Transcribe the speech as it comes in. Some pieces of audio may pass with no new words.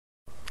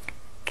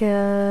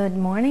Good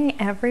morning,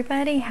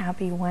 everybody.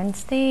 Happy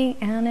Wednesday.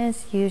 And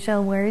as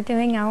usual, we're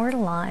doing our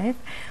live,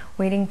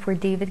 waiting for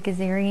David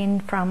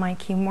Gazarian from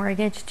IQ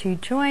Mortgage to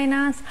join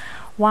us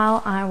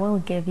while I will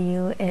give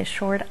you a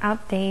short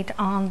update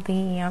on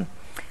the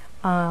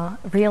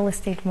real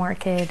estate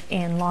market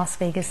in Las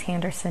Vegas,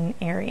 Henderson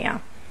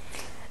area.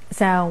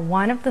 So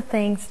one of the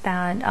things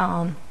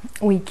that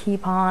we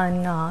keep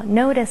on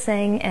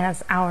noticing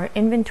as our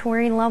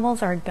inventory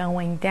levels are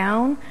going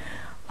down,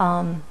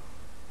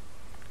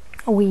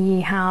 we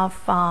have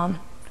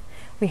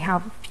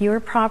fewer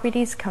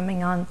properties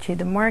coming onto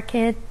the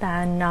market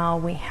than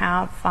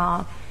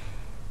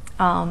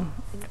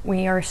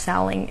we are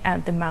selling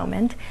at the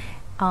moment.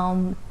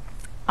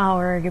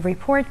 Our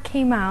report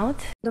came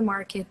out. The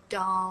market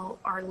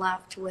are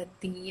left with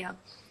the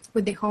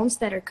homes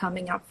that are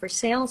coming up for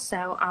sale.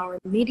 So our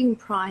median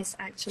price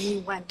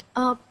actually went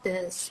up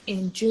this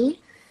in June.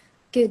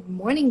 Good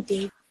morning,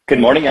 Dave.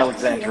 Good morning,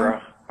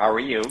 Alexandra. How are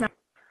you?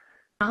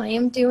 I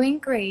am doing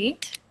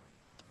great.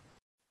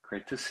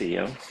 Great to see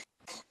you.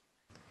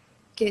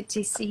 Good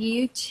to see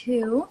you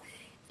too.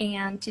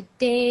 And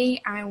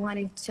today I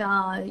wanted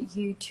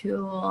you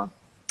to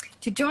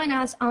join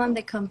us on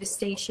the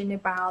conversation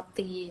about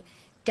the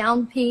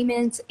down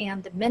payments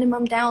and the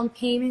minimum down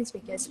payments,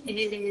 because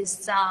it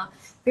is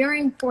very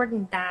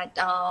important that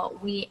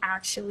we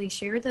actually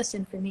share this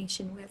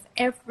information with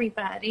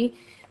everybody,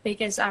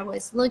 because I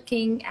was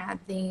looking at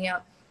the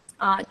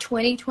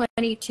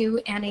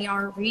 2022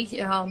 NAR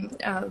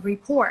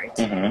report,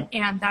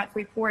 and that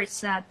report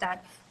said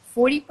that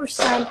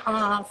 40%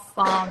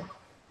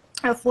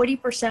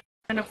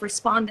 of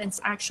respondents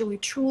actually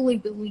truly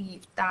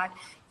believe that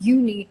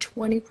you need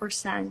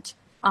 20%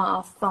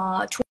 of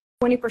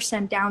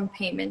 20% down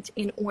payment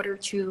in order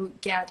to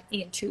get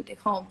into the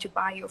home, to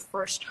buy your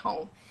first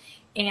home.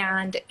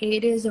 And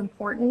it is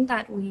important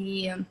that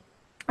we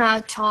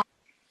talk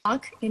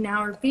in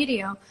our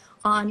video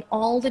on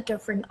all the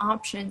different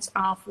options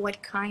of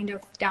what kind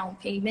of down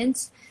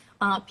payments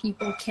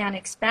people can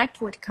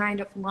expect, what kind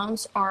of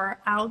loans are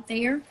out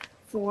there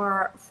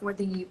for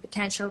the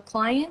potential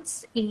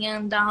clients,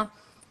 and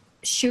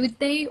should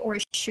they or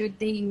should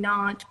they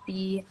not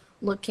be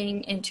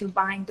looking into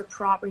buying the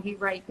property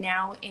right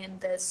now in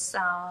this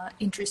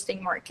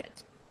interesting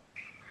market.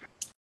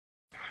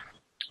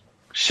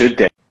 Should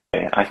they?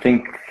 I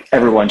think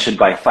everyone should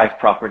buy 5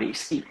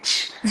 properties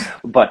each,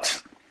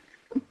 but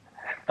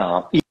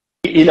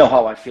you know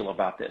how I feel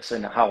about this,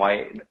 and how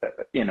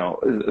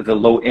the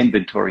low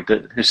inventory,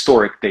 the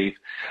historic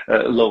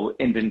low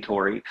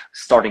inventory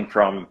starting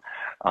from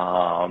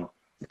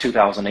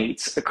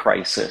 2008's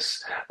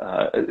crisis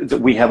that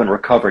we haven't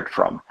recovered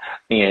from,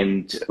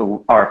 and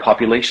our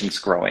population's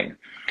growing,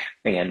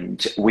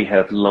 and we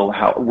have low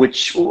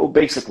which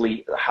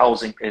basically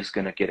housing is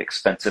going to get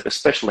expensive,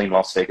 especially in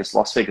Las Vegas.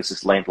 Las Vegas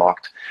is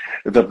landlocked.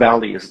 The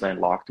valley is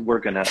landlocked. We're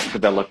going to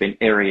develop in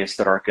areas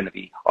that are going to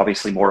be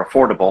obviously more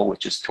affordable,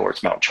 which is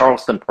towards Mount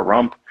Charleston,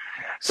 Pahrump,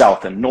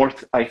 south and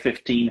north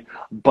I-15,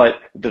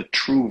 but the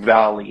true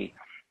valley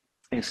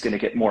is going to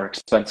get more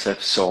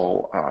expensive.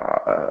 So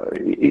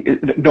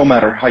no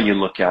matter how you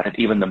look at it,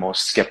 even the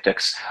most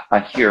skeptics I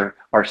hear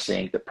are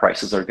saying that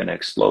prices are going to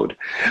explode.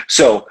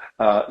 So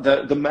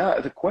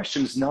the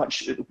question is not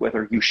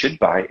whether you should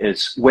buy,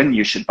 is when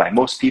you should buy.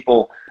 Most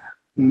people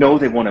know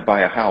they want to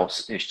buy a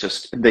house. It's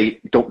just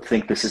they don't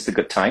think this is the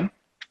good time.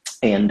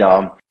 And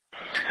the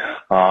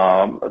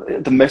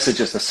message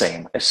is the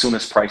same. As soon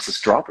as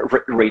prices drop,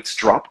 rates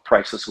drop,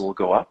 prices will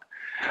go up.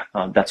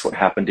 That's what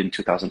happened in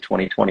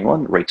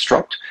 2020-21. Rates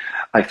dropped.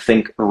 I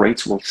think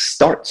rates will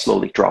start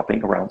slowly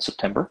dropping around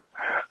September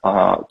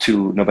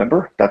to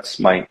November. That's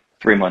my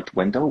 3-month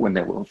window when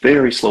they will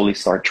very slowly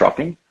start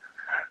dropping.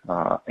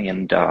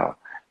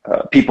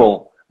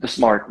 People, the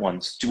smart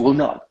ones, will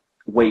not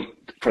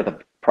wait for the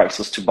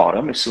prices to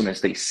bottom. As soon as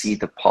they see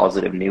the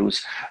positive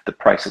news, the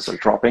prices are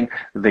dropping,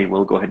 they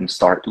will go ahead and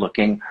start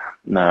looking.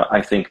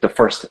 I think the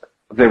first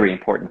very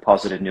important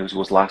positive news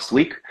was last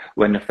week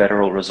when the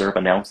Federal Reserve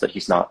announced that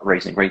he's not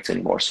raising rates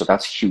anymore. So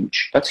that's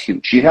huge. That's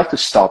huge. You have to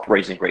stop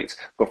raising rates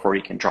before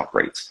you can drop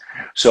rates.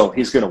 So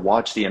he's going to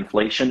watch the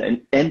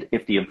inflation, and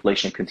if the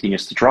inflation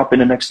continues to drop in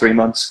the next 3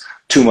 months,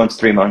 2 months,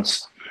 3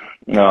 months,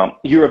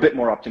 you're a bit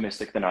more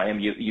optimistic than I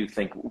am. You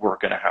think we're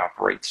going to have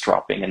rates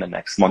dropping in the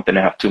next month and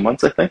a half, 2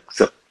 months, I think.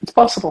 So it's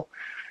possible.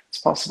 It's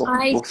possible.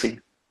 We'll see.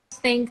 I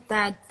think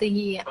that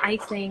the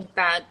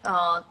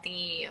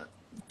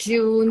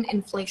June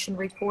inflation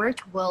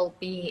report will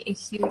be a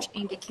huge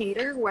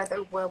indicator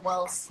whether we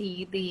will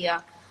see the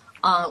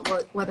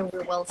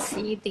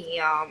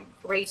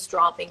rates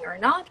dropping or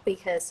not.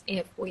 Because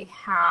if we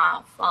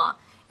have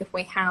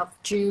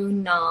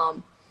June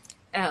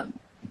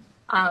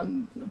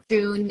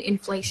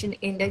inflation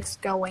index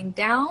going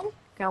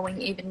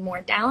even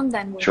more down,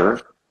 then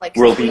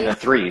we'll be in the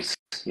 3s.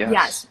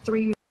 Yes,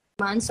 3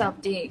 months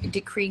of the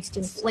decreased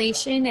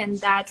inflation,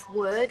 and that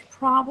would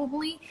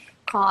probably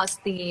cause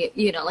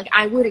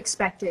I would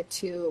expect it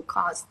to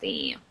cause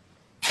the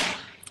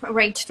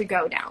rates to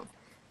go down.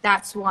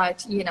 That's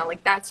what,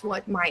 like that's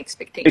what my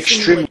expectation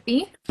Extremely would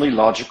be.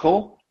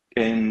 logical,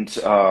 and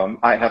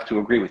I have to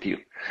agree with you.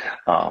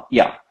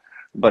 Yeah,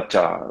 but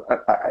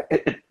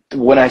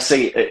when I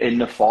say in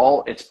the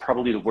fall, it's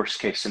probably the worst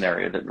case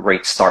scenario that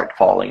rates start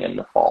falling in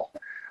the fall.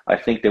 I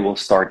think they will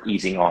start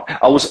easing off.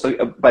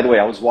 By the way,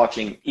 I was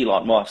watching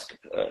Elon Musk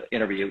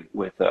interview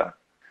with,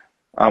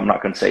 I'm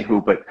not going to say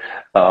who, but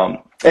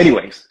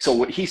anyways, so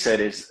what he said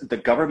is the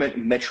government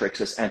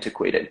metrics is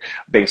antiquated.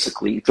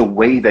 Basically, the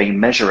way they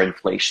measure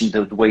inflation,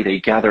 the way they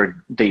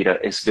gather data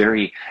is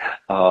very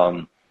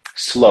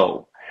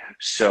slow.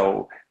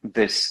 So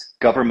this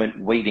government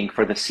waiting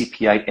for the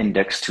CPI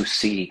index to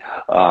see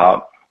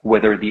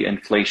whether the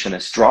inflation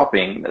is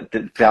dropping,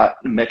 that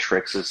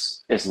metrics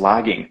is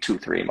lagging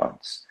 2-3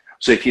 months.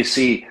 So if you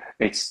see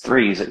it's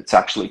threes, it's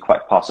actually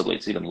quite possibly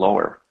it's even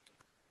lower.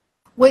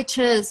 Which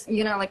is,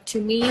 like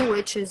to me,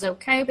 which is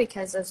okay,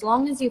 because as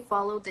long as you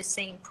follow the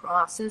same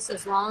process,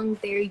 as long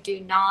as they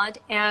do not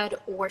add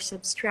or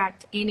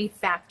subtract any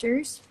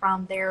factors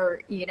from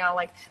their,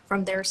 like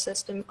from their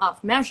system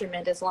of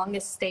measurement, as long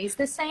as it stays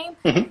the same,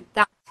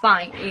 that's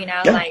fine,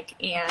 Yeah, like,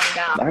 and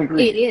I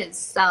agree. it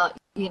is,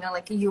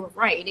 like you're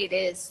right, it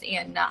is,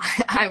 and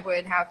I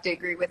would have to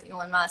agree with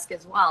Elon Musk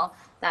as well,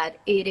 that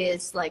it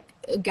is like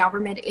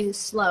government is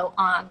slow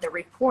on the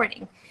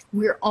reporting.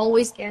 We're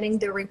always getting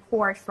the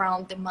report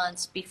from the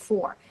months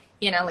before,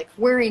 like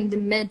we're in the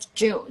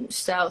mid-June,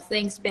 so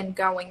things been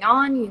going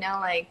on,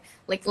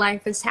 like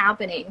life is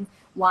happening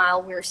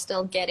while we're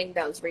still getting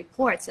those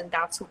reports. And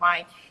that's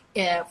why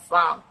if,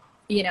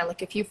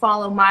 like if you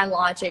follow my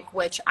logic,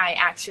 which I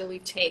actually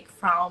take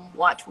from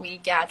what we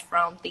get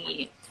from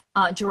the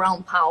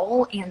Jerome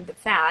Powell and the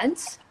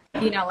Feds,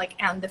 like,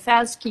 and the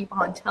Feds keep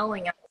on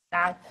telling us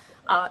that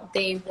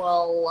they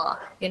will,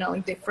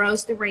 like they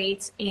froze the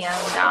rates,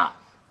 and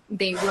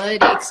they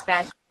would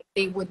expect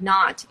they would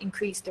not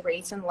increase the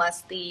rates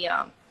unless the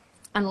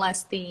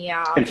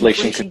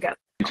inflation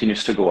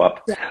continues to go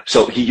up. Yeah.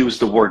 So he used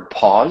the word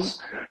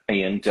pause,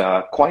 and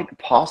quite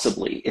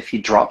possibly if he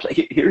drops,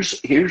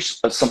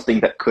 here's something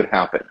that could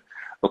happen.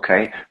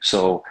 Okay,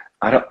 so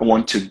I don't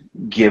want to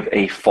give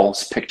a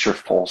false picture.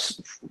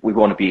 We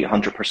want to be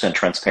 100%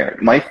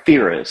 transparent. My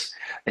fear is,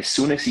 as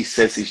soon as he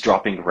says he's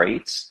dropping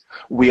rates,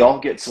 we all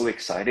get so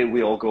excited.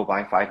 We all go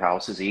buy 5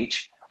 houses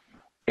each.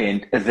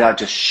 And that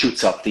just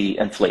shoots up the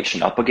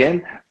inflation up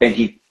again, and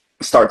he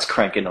starts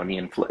cranking on the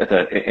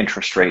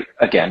interest rate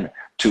again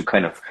to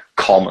kind of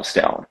calm us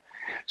down.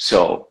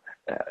 So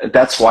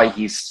that's why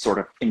he's sort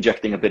of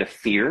injecting a bit of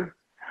fear,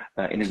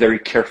 and is very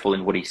careful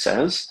in what he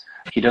says.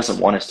 He doesn't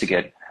want us to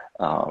get,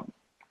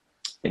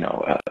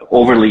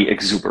 overly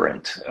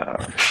exuberant,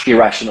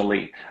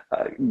 irrationally.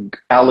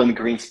 Alan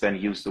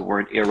Greenspan used the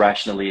word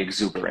irrationally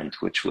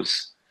exuberant, which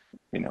was,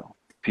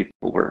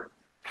 people were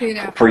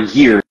for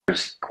years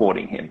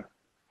quoting him.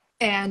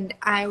 And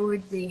I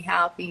would be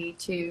happy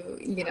to,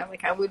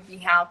 I would be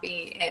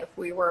happy if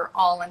we were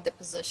all in the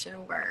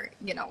position where,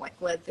 like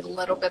with a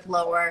little bit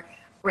lower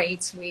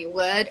rates, we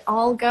would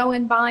all go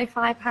and buy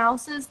 5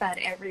 houses, that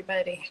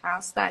everybody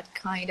has that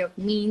kind of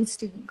means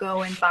to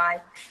go and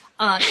buy,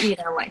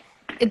 like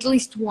at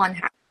least one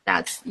house.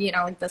 That's,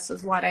 like this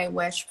is what I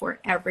wish for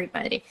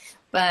everybody.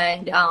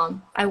 But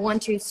I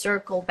want to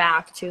circle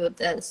back to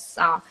this,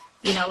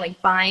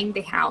 like buying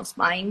the house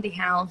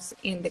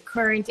in the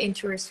current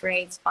interest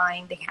rates,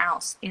 buying the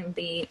house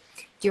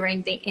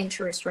during the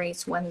interest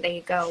rates when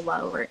they go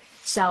lower.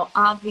 So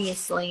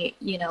obviously,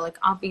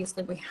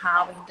 obviously we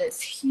have this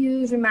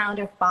huge amount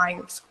of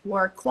buyers who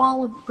are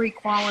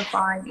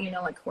pre-qualified,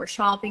 like who are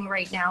shopping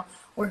right now,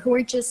 or who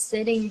are just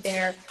sitting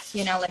there,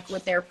 like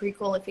with their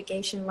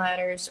pre-qualification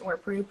letters or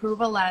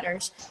pre-approval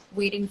letters,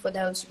 waiting for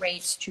those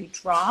rates to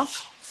drop.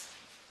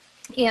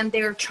 And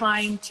they're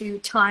trying to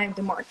time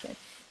the market.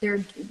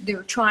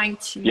 They're trying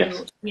to,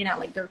 yes,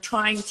 they're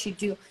trying to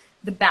do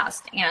the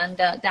best. And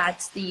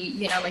that's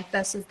the,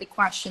 this is the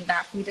question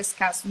that we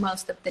discuss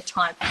most of the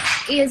time.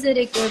 Is it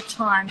a good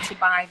time to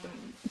buy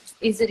them?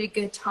 Is it a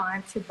good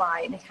time to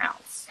buy the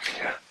house?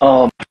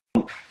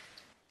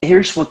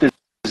 Here's what this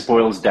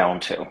boils down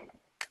to.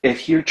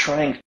 If you're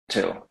trying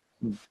to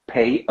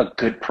pay a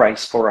good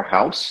price for a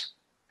house,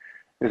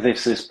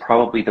 this is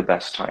probably the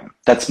best time.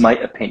 That's my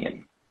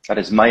opinion. That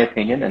is my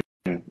opinion,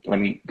 and let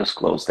me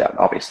disclose that,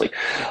 obviously.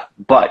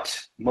 But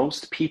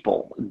most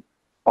people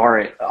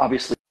are,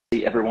 obviously,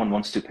 everyone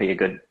wants to pay a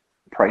good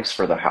price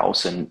for the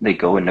house, and they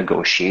go and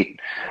negotiate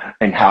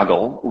and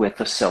haggle with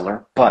the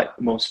seller.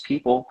 But most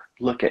people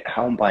look at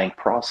home buying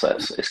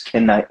process is,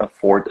 can I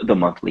afford the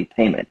monthly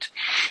payment?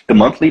 The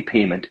monthly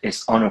payment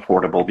is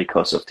unaffordable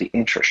because of the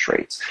interest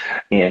rates,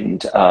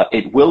 and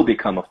it will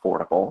become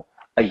affordable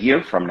a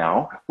year from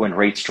now when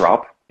rates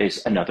drop.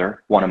 Is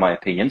another one of my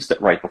opinions,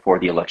 that right before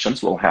the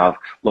elections we'll have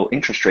low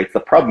interest rates. The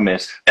problem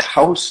is the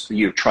house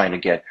you're trying to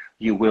get,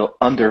 you will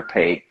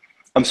overpay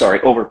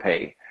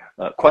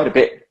quite a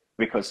bit,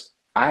 because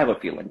I have a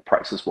feeling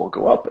prices will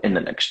go up in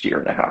the next year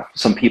and a half.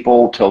 Some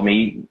people tell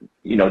me,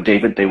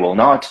 David, they will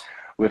not.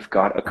 we've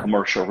got a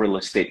commercial real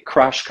estate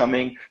crash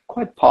coming.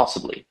 Quite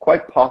possibly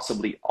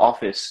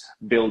office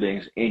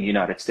buildings in the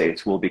United States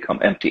will become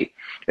empty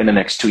in the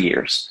next 2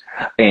 years.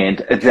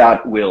 And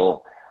that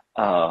will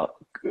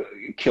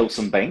kill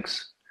some banks.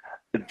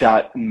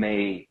 That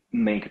may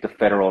make the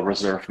Federal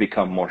Reserve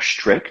become more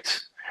strict.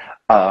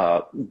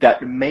 That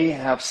may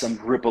have some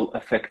ripple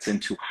effects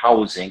into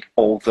housing,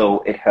 although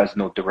it has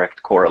no direct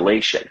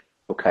correlation.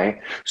 Okay,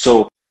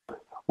 so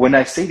when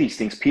I say these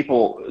things,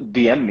 people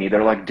DM me.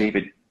 They're like,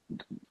 David,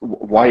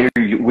 why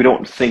are you? We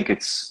don't think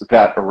it's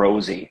that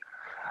rosy.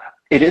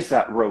 It is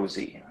that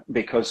rosy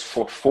because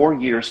for 4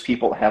 years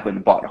people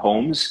haven't bought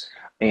homes,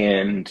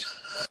 and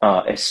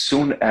as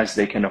soon as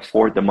they can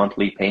afford the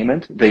monthly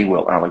payment, they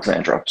will,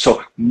 Alexandra. So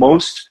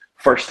most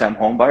first-time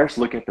home buyers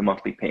look at the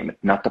monthly payment,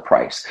 not the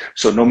price.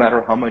 So no matter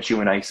how much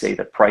you and I say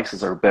that prices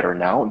are better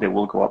now, they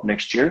will go up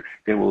next year,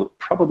 they will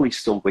probably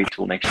still wait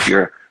till next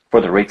year for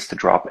the rates to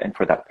drop and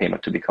for that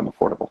payment to become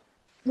affordable.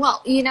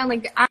 Well,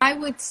 like I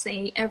would say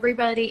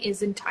everybody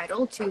is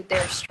entitled to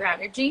their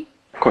strategy.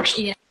 Of course.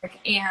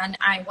 And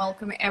I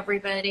welcome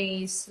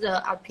everybody's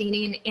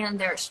opinion and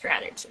their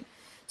strategy.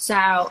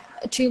 So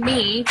to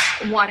me,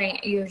 what I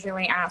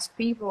usually ask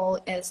people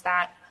is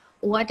that,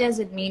 what does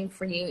it mean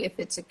for you if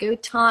it's a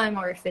good time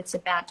or if it's a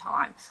bad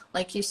time?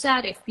 Like you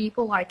said, if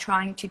people are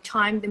trying to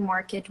time the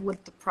market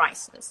with the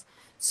prices.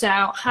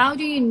 So how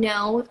do you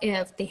know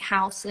if the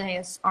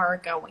houses are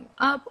going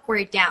up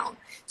or down?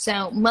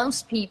 So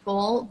most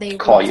people, they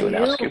call you and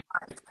ask you.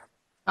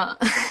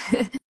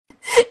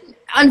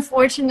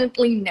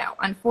 Unfortunately, no.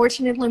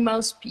 Unfortunately,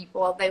 most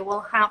people, they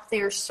will have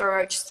their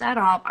search set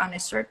up on a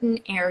certain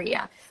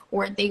area,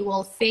 or they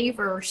will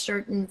favor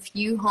certain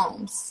few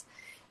homes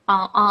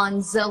on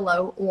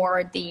Zillow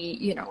or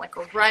the, like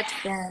a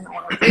Redfin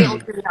or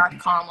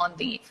Realtor.com on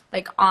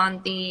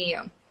the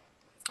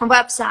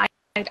website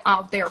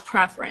of their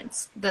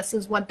preference. This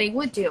is what they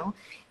would do.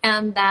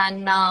 And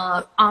then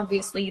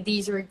obviously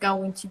these are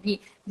going to be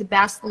the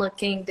best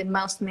looking, the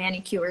most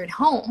manicured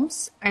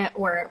homes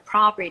or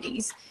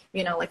properties,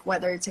 like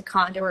whether it's a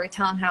condo or a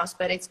townhouse,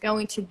 but it's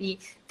going to be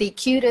the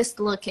cutest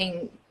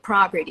looking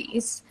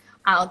properties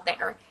out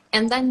there.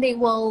 And then they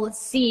will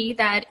see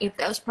that if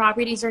those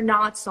properties are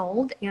not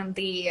sold and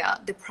the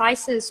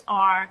prices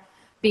are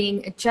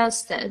being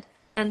adjusted,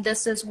 and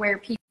this is where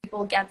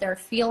people get their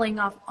feeling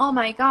of, oh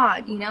my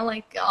God,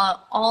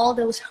 all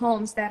those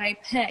homes that I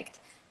picked,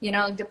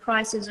 the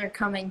prices are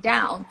coming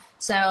down.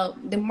 So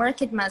the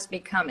market must be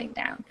coming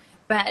down.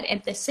 But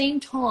at the same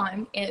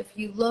time, if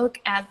you look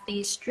at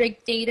the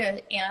strict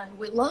data, and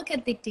we look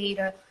at the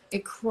data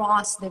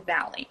across the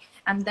valley,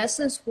 and this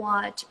is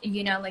what,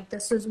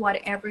 this is what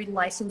every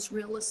licensed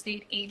real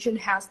estate agent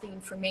has the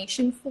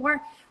information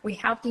for. We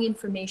have the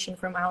information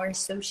from our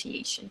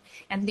association,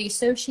 and the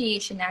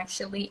association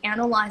actually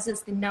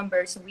analyzes the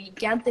numbers. We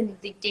get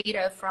the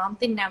data from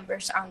the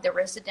numbers on the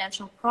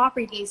residential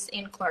properties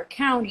in Clark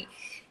County.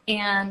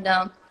 And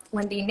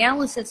when the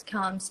analysis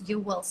comes, you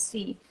will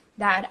see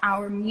that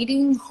our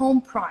median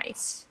home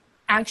price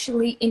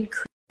actually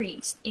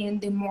increased in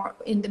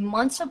the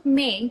months of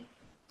May.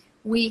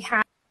 We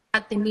had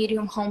the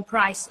median home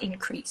price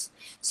increase.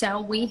 So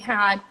we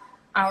had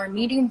our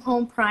median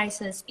home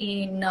prices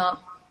in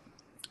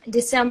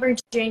December,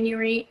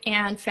 January,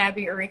 and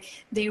February.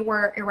 They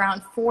were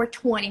around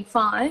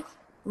 $425.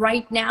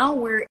 Right now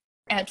we're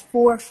at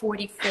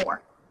 $444.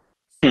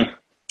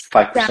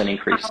 5%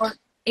 increase.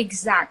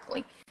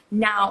 Exactly.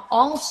 Now,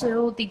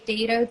 also the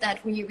data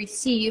that we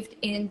received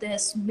in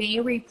this May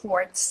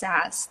report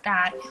says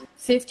that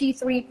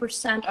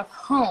 53% of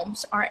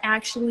homes are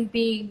actually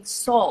being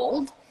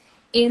sold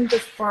in the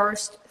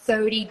first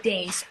 30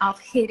 days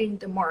of hitting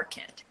the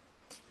market.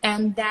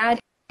 And that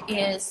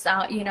is,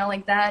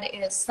 that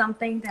is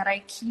something that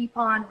I keep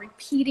on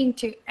repeating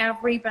to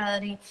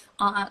everybody,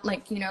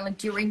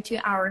 during to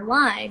our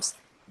lives.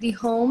 The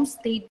homes,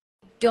 they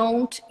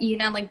don't,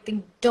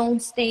 they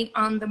don't stay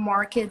on the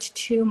market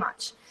too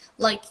much.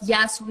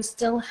 Yes, we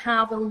still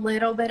have a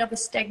little bit of a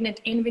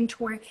stagnant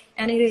inventory,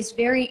 and it is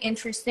very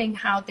interesting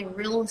how the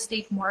real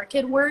estate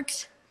market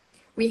works.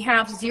 We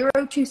have 0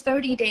 to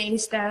 30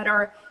 days that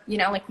are,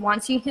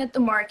 once you hit the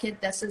market,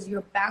 this is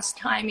your best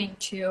timing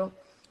to,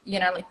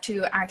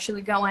 to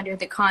actually go under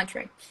the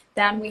contract.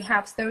 Then we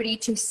have 30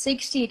 to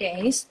 60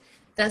 days.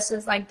 This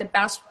is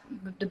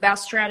the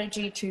best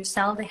strategy to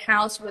sell the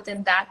house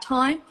within that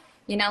time.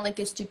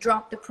 Is to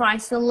drop the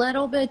price a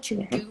little bit, to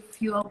do a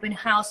few open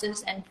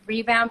houses and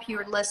revamp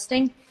your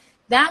listing.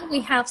 Then we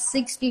have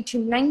 60 to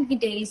 90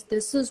 days.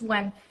 This is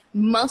when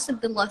most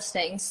of the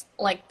listings,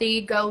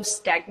 they go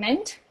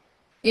stagnant,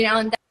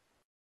 and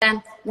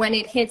then when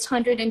it hits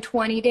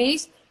 120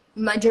 days,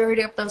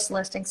 majority of those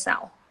listings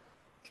sell.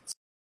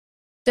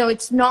 So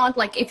it's not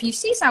like if you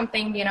see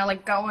something,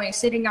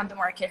 sitting on the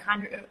market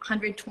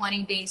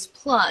 120 days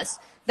plus,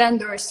 then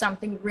there is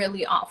something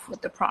really off with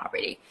the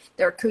property.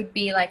 There could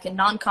be a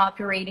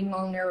non-cooperating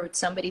owner or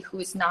somebody who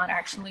is not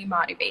actually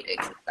motivated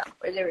to sell,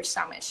 or there is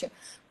some issue.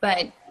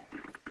 But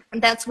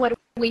that's what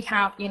we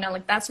have,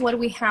 like that's what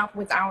we have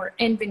with our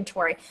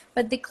inventory.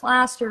 But the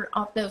cluster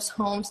of those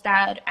homes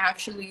that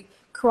actually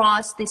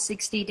cross the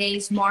 60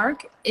 days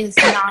mark is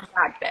not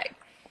that big.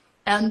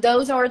 And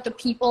those are the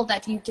people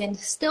that you can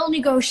still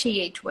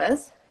negotiate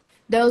with.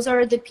 Those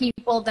are the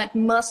people that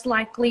most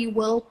likely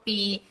will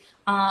be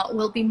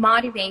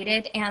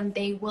motivated, and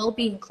they will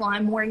be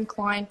more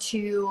inclined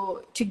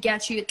to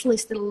get you at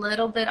least a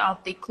little bit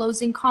of the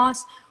closing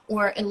costs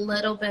or a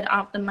little bit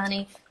of the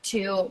money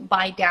to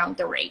buy down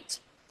the rate.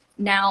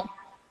 Now,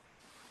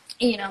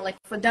 like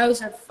for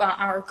those of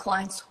our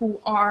clients who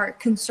are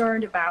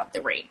concerned about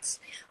the rates,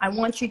 I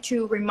want you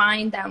to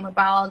remind them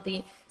about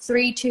the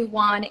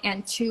 3-2-1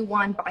 and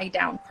 2-1 buy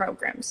down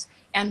programs.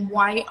 And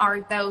why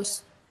are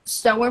those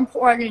so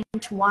important?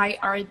 Why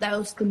are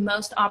those the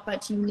most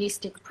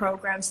opportunistic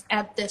programs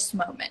at this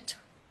moment?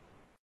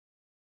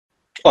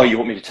 Oh, you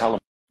want me to tell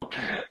them?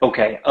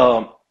 Okay.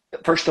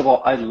 First of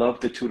all, I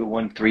love the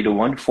 2-to-1,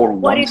 3-to-1 for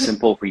one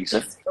simple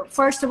reason.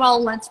 First of all,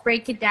 let's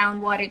break it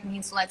down what it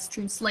means. Let's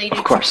translate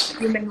it to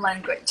human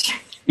language.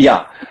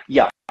 Yeah.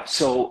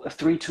 So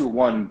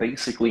 3-to-1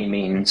 basically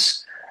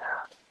means,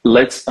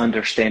 let's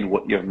understand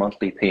what your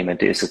monthly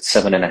payment is at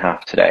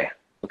 7.5 today.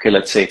 Okay,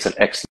 let's say it's an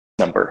X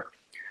number.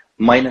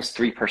 Minus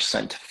 3%,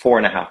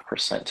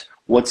 4.5%.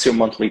 What's your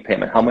monthly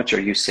payment? How much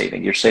are you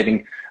saving? You're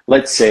saving,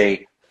 let's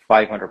say,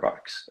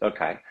 $500.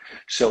 Okay.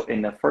 So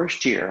in the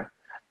first year,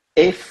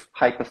 if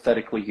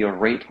hypothetically your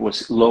rate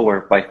was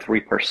lower by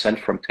 3%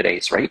 from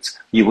today's rates,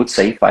 you would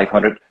save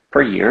 $500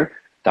 per year.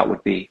 That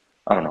would be,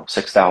 I don't know,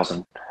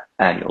 $6,000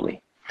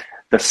 annually.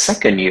 The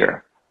second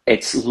year,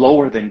 it's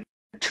lower than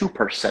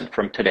 2%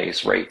 from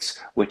today's rates,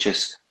 which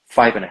is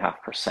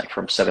 5.5%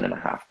 from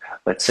 7.5.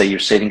 Let's say you're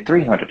saving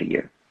 $300 a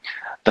year.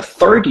 The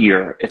third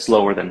year, it's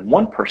lower than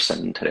 1%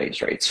 in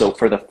today's rate. So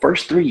for the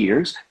first 3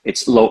 years,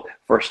 it's low.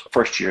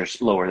 First year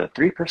is lower than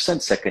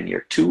 3%, second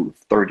year 2%,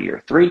 third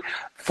year 3%,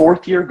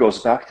 fourth year goes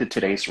back to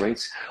today's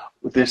rates.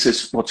 This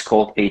is what's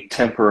called a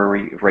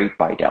temporary rate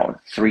buy down,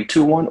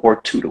 3-to-1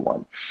 or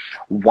 2-to-1.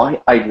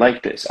 Why I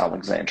like this,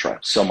 Alexandra,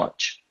 so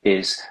much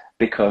is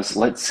because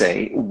let's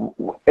say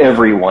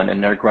everyone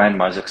and their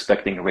grandma is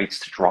expecting rates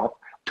to drop,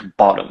 to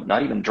bottom,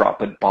 not even drop,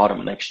 but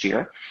bottom next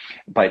year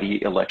by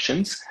the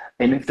elections.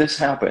 And if this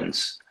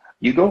happens,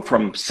 you go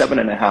from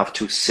 7.5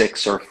 to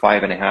 6 or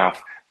 5.5.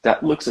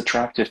 That looks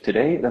attractive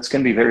today. That's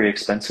going to be very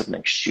expensive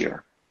next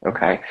year.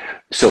 Okay,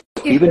 so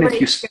even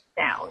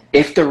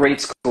if the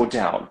rates go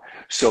down,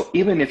 so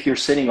even if you're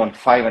sitting on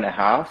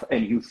 5.5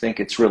 and you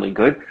think it's really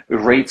good,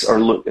 rates are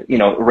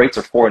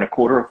 4.25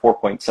 or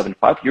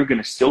 4.75. You're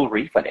going to still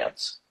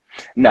refinance.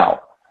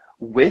 Now,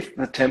 with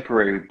the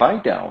temporary buy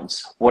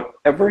downs,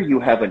 whatever you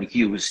haven't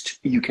used,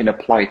 you can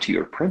apply to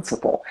your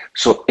principal.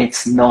 So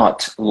it's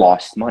not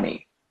lost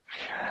money.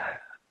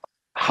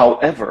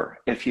 However,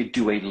 if you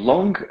do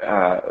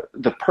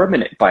the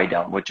permanent buy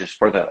down, which is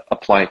for the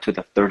apply to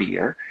the 30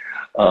 year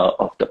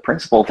of the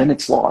principal, then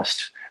it's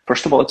lost.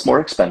 First of all, it's more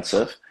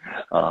expensive.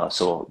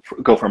 So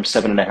go from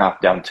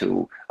 7.5 down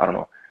to, I don't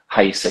know,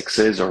 high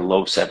 6s or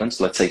low 7s,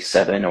 let's say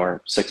 7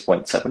 or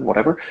 6.7,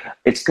 whatever.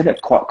 It's going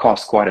to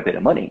cost quite a bit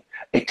of money.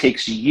 It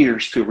takes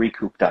years to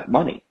recoup that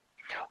money.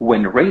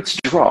 When rates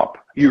drop,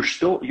 you're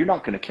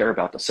not going to care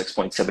about the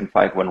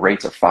 6.75 when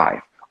rates are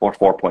 5 or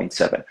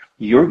 4.7.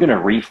 You're going to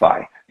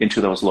refi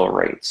into those low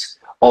rates.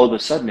 All of a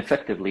sudden,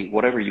 effectively,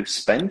 whatever you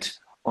spent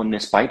on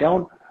this buy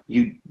down,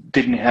 you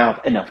didn't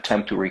have enough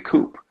time to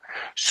recoup.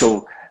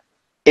 So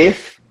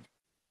if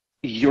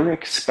you're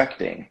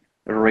expecting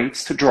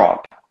rates to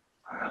drop,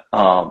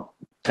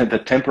 the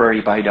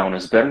temporary buy down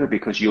is better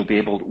because you'll be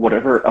able to,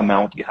 whatever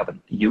amount you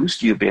haven't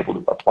used, you'll be able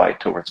to apply it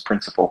towards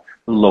principal,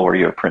 lower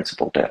your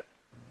principal debt.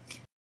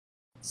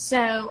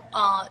 So,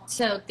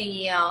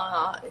 the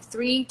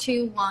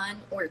 3-2-1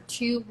 or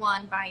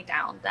 2-1 buy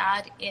down,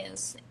 that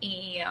is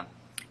a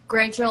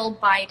gradual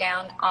buy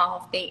down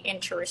of the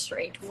interest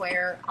rate,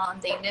 where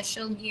on the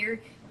initial year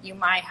you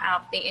might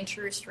have the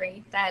interest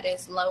rate that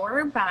is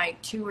lower by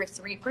 2 or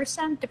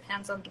 3%,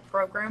 depends on the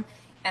program,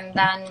 and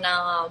then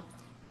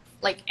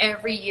like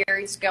every year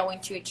is going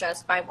to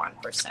adjust by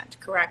 1%,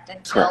 correct?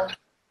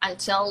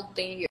 Until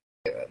the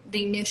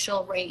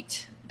initial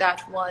rate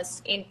that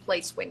was in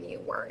place when you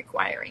were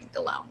acquiring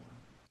the loan.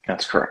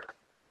 That's correct.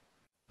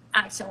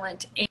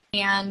 Excellent.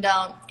 And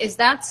is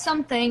that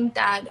something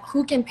that,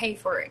 who can pay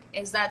for it?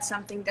 Is that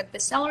something that the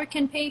seller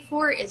can pay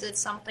for? Is it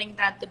something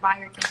that the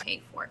buyer can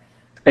pay for?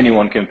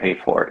 Anyone can pay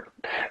for it.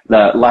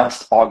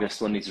 Last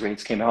August, when these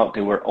rates came out,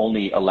 they were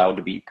only allowed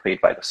to be paid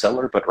by the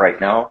seller, but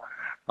right now,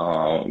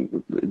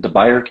 the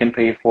buyer can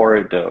pay for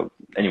it,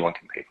 anyone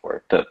can pay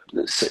for it.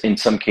 In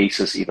some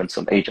cases, even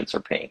some agents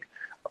are paying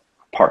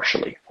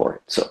partially for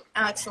it. So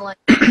excellent.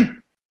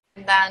 And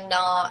then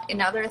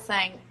another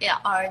thing,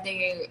 are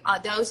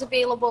those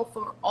available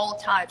for all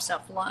types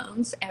of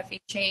loans,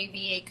 FHA,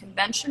 VA,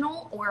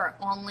 conventional, or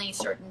only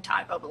certain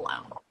type of a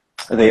loan?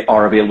 They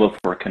are available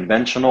for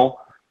conventional,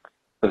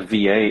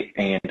 VA,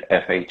 and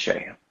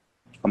FHA.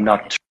 I'm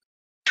not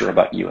sure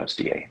about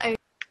USDA.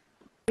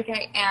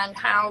 Okay, and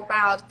how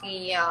about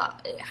the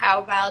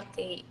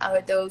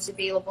are those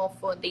available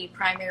for the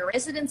primary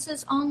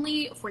residences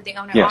only, for the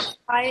owner Yes.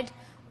 occupied,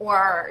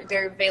 or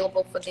they're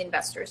available for the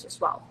investors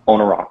as well?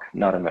 Owner occ,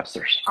 not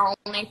investors.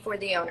 Only for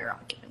the owner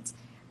occupants.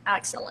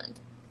 Excellent.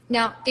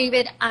 Now,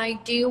 David, I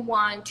do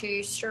want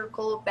to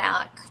circle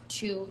back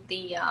to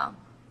the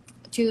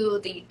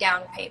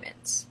down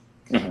payments.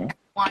 Mm-hmm. I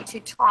want to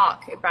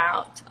talk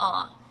about,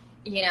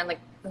 like,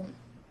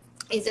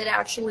 is it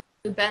actually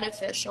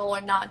beneficial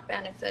or not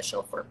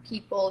beneficial for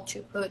people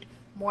to put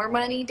more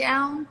money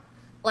down?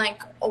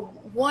 Like,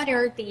 what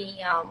are the,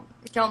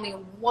 tell me,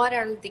 what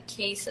are the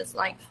cases,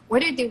 like,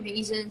 what are the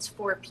reasons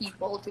for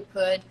people to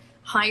put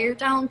higher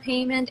down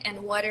payment,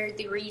 and what are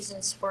the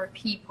reasons for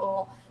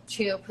people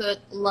to put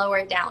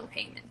lower down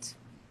payment?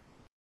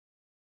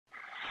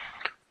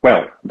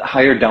 Well, the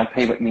higher down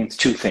payment means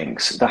two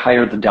things. The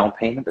higher the down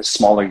payment, the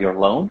smaller your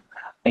loan.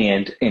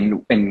 And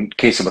in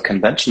case of a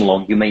conventional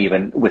loan, you may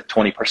even, with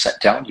 20%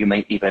 down, you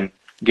may even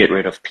get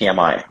rid of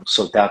PMI.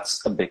 So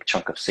that's a big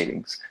chunk of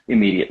savings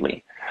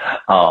immediately.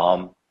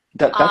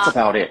 That's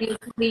about it. Can you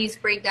please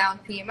break down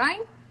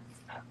PMI?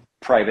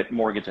 Private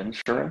mortgage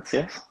insurance,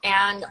 yes.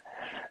 And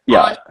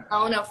yeah, on a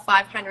loan of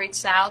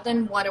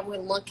 $500,000, what are we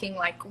looking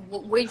like?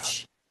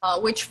 Which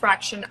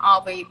fraction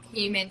of a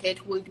payment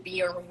it would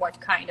be, or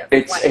what kind of?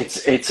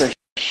 It's a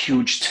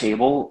huge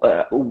table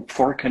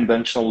for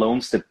conventional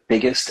loans. The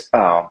biggest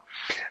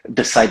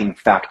deciding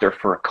factor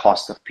for a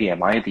cost of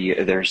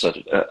PMI, there's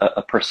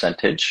a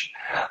percentage,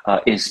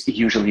 is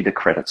usually the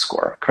credit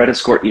score. Credit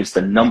score is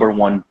the number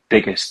one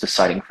biggest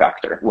deciding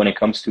factor when it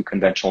comes to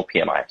conventional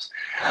PMIs.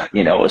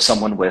 You know,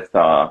 someone with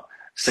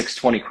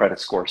 620 credit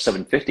score,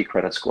 750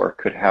 credit score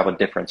could have a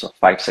difference of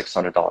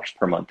 $500-600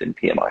 per month in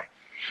PMI.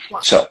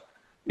 Wow. So,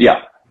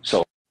 yeah,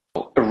 so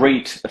a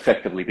rate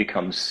effectively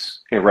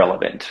becomes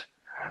irrelevant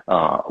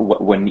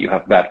when you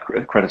have bad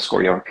credit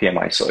score. Your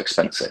PMI is so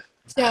expensive.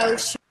 So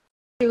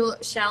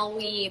shall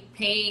we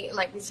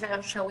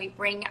shall we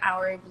bring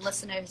our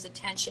listeners'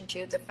 attention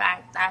to the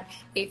fact that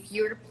if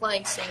you're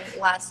placing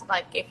less,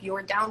 like if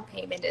your down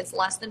payment is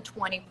less than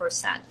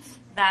 20%,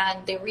 then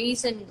the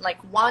reason, like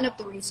one of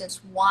the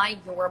reasons why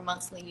your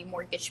monthly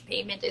mortgage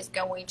payment is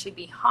going to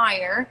be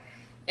higher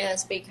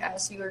is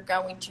because you're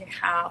going to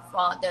have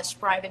this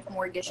private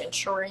mortgage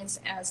insurance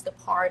as the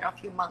part of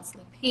your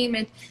monthly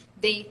payment.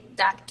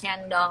 That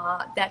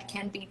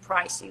can be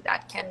pricey.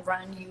 That can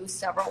run you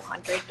several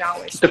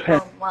 $100s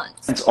per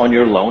month. Depends on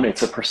your loan.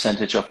 It's a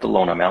percentage of the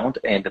loan amount,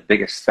 and the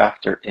biggest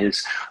factor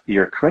is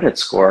your credit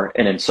score.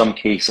 And in some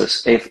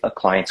cases, if a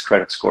client's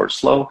credit score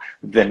is low,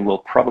 then we'll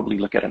probably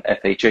look at an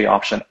FHA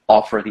option,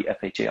 offer the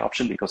FHA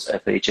option, because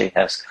FHA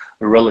has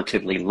a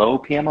relatively low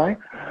PMI,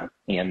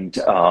 and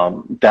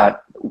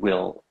that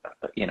will,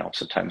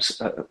 sometimes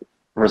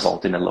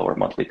result in a lower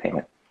monthly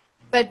payment.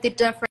 But the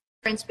difference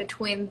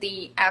between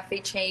the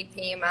FHA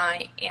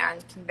PMI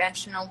and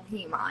conventional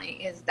PMI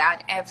is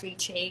that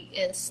FHA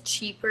is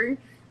cheaper,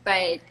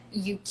 but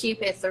you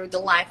keep it through the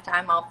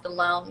lifetime of the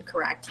loan,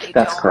 correct?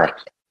 That's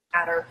correct.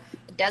 It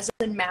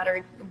doesn't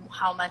matter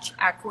how much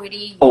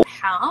equity you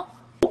have.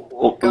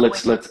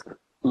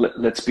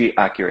 Let's be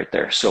accurate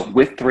there. So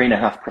with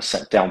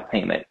 3.5% down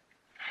payment,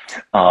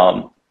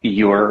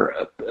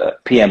 your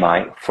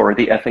PMI for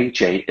the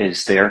FHA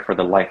is there for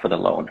the life of the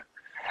loan.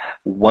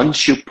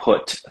 Once you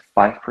put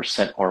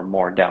 5% or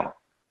more down,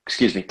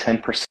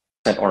 10%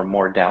 or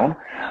more down,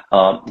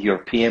 your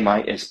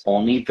PMI is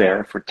only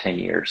there for 10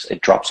 years.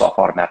 It drops off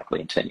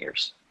automatically in 10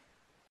 years.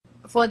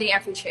 For the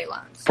FHA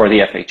loans? For the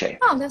FHA.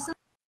 Oh, this is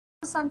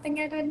something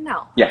I didn't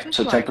know. Yeah,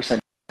 so 10%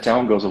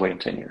 down goes away in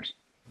 10 years.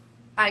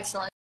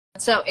 Excellent.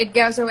 So it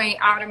goes away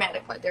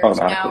automatically. There's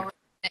no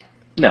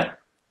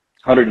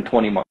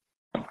 120 months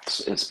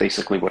is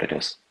basically what it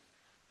is.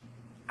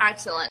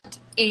 Excellent.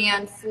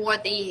 And for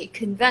the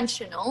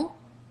conventional,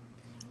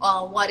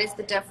 what is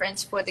the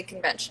difference for the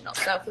conventional?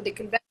 So for the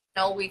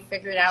conventional, we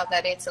figured out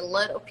that it's a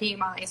little,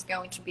 PMI is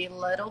going to be a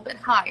little bit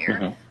higher.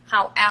 Mm-hmm.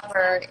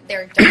 However,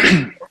 there are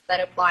differences that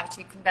apply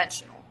to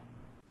conventional.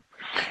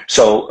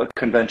 So a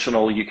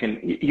conventional, you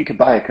can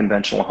buy a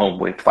conventional home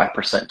with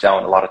 5%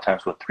 down, a lot of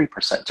times with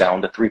 3% down.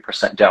 The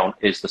 3% down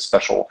is the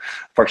special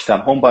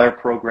first-time home buyer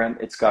program.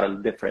 It's got a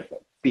different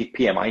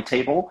PMI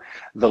table.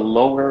 The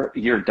lower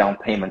your down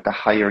payment, the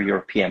higher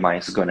your PMI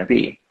is going to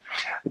be.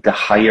 The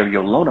higher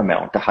your loan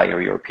amount, the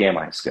higher your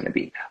PMI is going to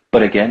be.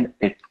 But again,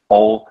 it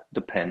all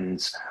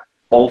depends.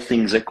 All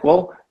things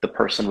equal, the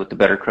person with the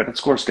better credit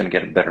score is going to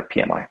get a better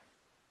PMI.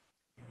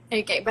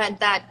 Okay, but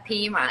that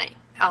PMI,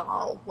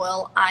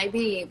 will I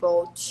be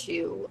able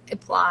to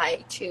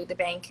apply to the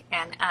bank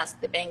and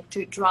ask the bank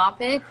to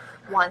drop it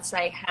once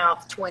I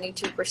have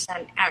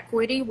 22%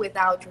 equity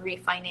without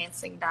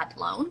refinancing that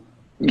loan?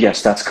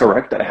 Yes, that's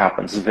correct. That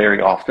happens very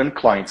often.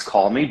 Clients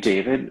call me,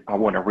 David, I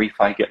want to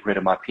refi, get rid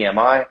of my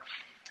PMI.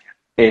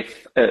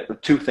 If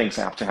two things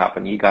have to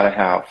happen. You got to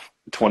have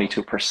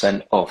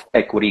 22% of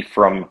equity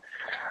from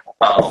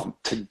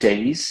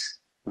today's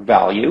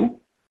value,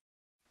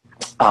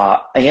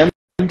 and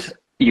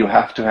you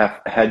have to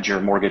have had your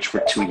mortgage for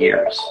 2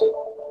 years.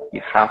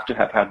 You have to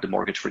have had the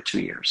mortgage for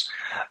 2 years.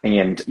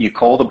 And you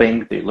call the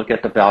bank, they look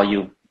at the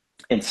value.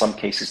 In some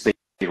cases, they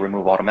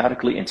remove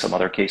automatically. In some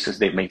other cases,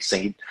 they may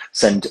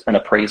send an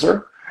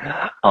appraiser.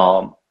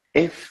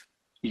 If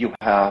you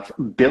have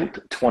built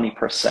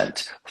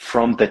 20%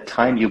 from the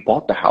time you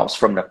bought the house,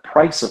 from the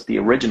price of the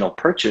original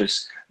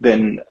purchase,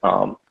 then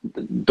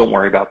don't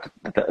worry about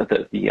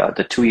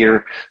the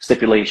 2-year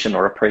stipulation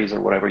or appraiser,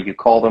 whatever you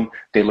call them.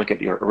 They look at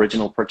your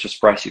original purchase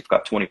price. You've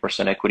got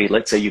 20% equity.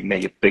 Let's say you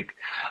made a big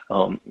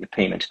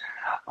payment.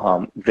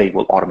 They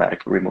will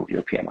automatically remove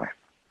your PMI.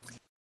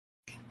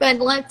 But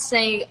let's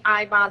say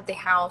I bought the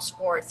house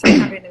for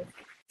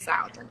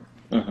 $350,000,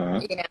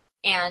 you know,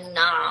 and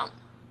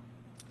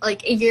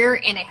like a year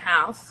and a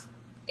half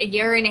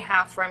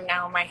from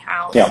now, my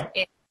house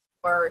is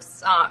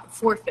worth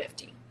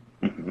 $450,000.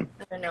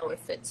 I don't know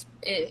if it's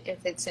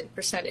in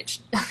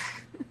percentage.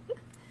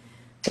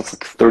 It's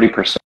like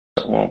 30%.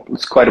 Well,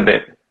 it's quite a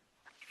bit.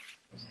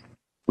 A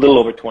little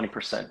over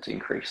 20%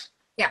 increase.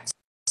 Yeah.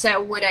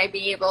 So would I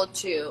be able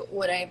to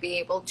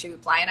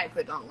apply? And I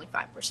put only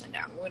 5%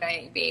 down. Would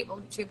I be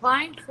able to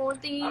apply for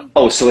the?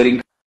 Oh, so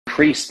it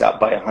increased that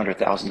by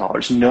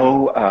 $100,000.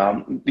 No,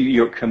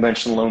 your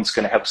conventional loan is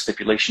going to have a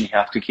stipulation. You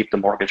have to keep the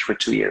mortgage for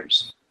 2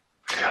 years.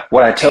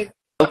 What I tell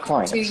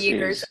clients 2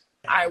 years,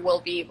 I will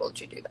be able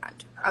to do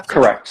that.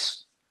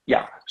 Correct.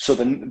 Yeah. So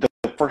then the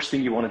first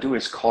thing you want to do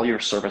is call your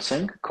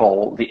servicing,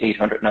 call the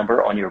 800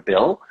 number on your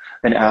bill,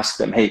 and ask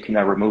them, hey, can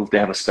I remove? They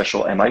have a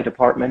special MI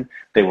department.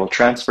 They will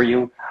transfer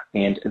you,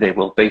 and they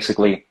will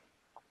basically,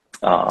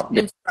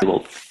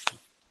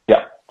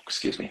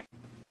 excuse me.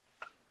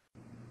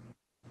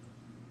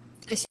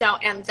 So,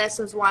 and this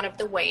is one of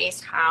the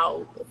ways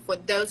how, for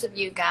those of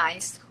you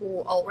guys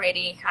who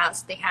already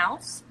has the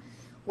house,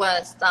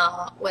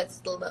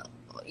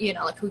 you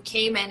know, like who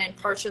came in and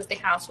purchased the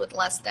house with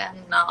less than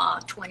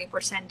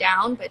 20%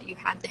 down, but you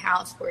had the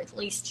house for at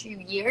least 2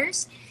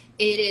 years,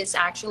 it is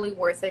actually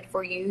worth it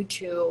for you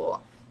to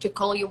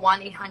call your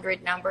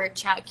 1-800 number,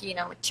 check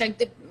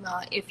the,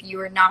 if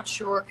you're not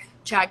sure,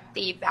 check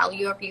the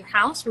value of your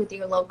house with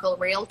your local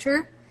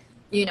realtor.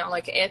 You know,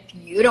 like if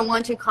you don't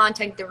want to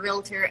contact the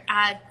realtor,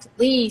 at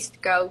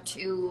least go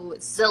to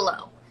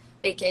Zillow,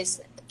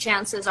 because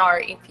chances are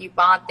if you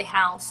bought the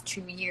house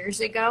 2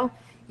 years ago,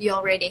 you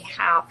already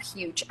have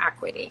huge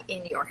equity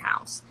in your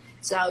house.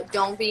 So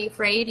don't be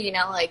afraid, you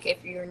know, like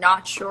if you're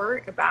not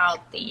sure about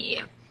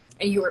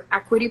your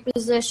equity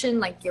position,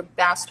 like your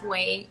best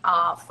way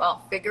of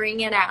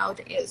figuring it out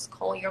is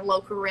call your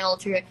local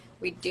realtor.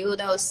 We do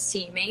those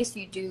CMAs.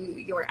 You do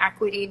your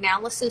equity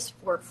analysis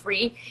for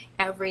free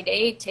every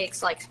day. It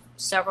takes like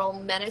several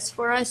minutes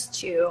for us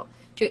to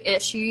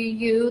issue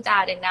you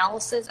that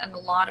analysis, and a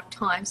lot of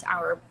times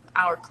our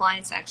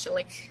clients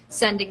actually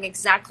sending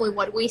exactly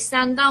what we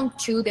send them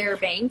to their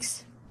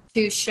banks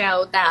to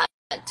show that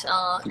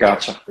their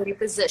equity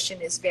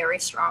position is very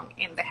strong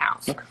in the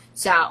house. Okay.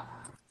 So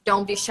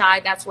don't be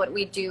shy. That's what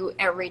we do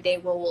every day.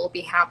 We'll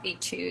be happy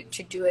to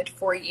do it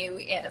for you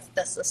if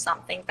this is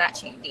something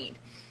that you need.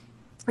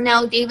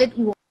 Now, David,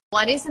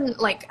 what isn't,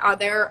 like, are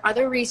there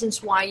other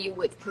reasons why you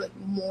would put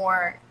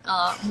more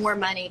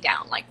money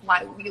down? Like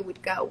why you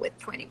would go with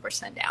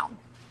 20% down?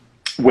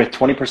 With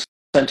 20%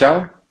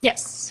 down?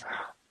 Yes.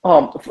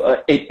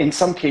 In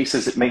some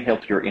cases, it may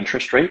help your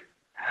interest rate.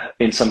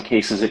 In some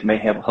cases, it may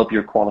help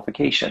your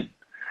qualification.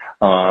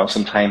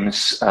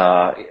 Sometimes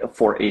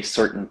for a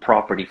certain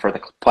property, for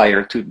the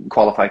buyer to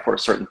qualify for a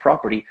certain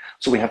property,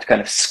 so we have to kind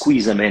of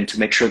squeeze them in to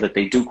make sure that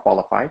they do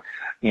qualify.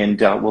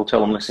 And we'll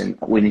tell them, listen,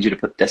 we need you to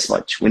put this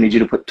much. We need you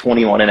to put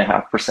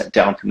 21.5%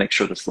 down to make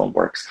sure this loan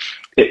works.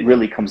 It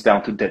really comes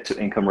down to debt to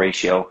income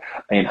ratio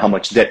and how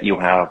much debt you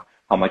have,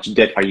 how much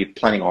debt are you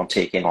planning on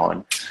taking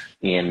on,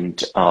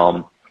 and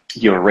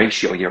your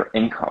ratio, your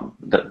income,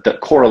 the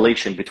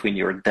correlation between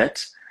your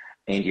debt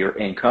and your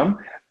income.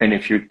 And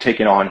if you're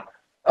taking on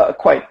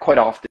quite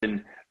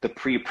often the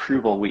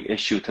pre-approval we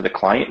issue to the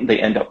client,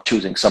 they end up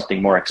choosing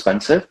something more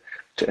expensive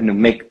to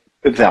make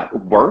that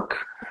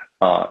work.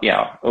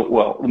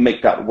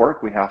 Make that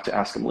work, we have to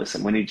ask them,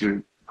 listen, we need you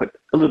to put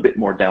a little bit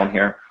more down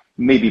here,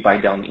 maybe buy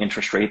down the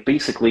interest rate,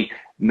 basically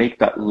make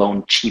that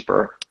loan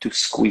cheaper to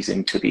squeeze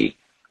into the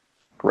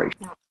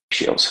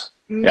ratios.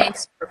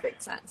 Makes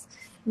perfect sense.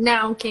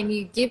 Now, can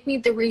you give me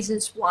the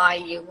reasons why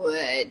you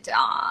would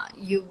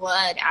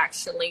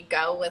actually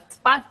go with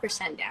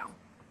 5% down?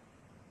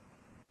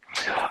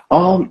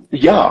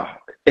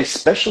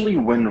 Especially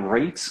when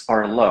rates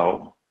are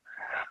low.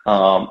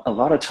 A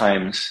lot of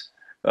times,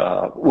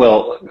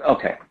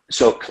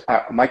 so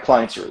my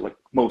clients are like,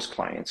 most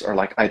clients are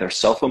like either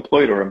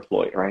self-employed or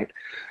employed, right?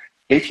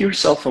 If you're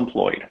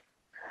self-employed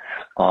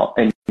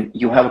and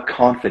you have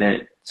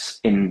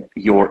confidence in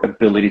your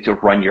ability to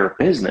run your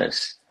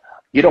business,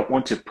 you don't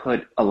want to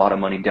put a lot of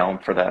money down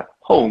for the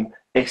home,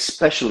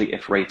 especially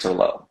if rates are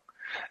low.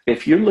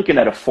 If you're looking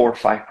at a 4 or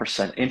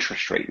 5%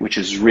 interest rate, which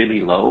is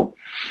really low,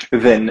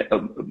 then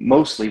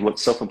mostly what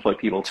self-employed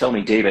people tell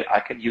me, David, I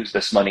could use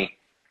this money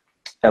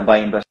by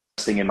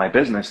investing in my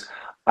business.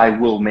 I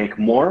will make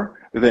more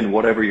than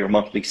whatever your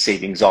monthly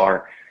savings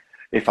are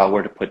if I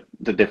were to put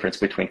the difference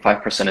between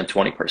 5% and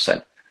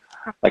 20%.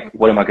 Like,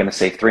 what am I going to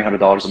save?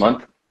 $300 a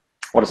month?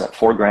 What is that?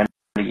 $4,000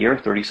 a year,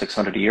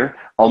 $3,600 a year?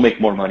 I'll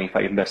make more money if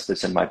I invest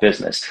this in my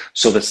business.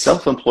 So the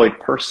self-employed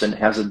person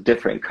has a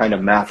different kind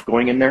of math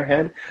going in their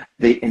head.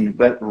 They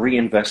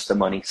reinvest the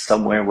money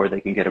somewhere where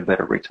they can get a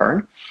better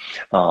return.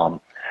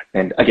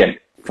 And again,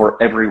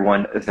 for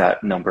everyone,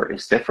 that number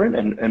is different,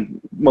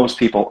 and most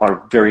people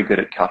are very good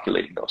at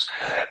calculating those.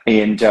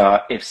 And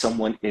if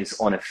someone is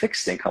on a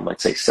fixed income,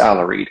 let's say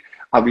salaried,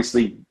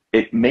 obviously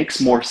it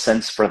makes more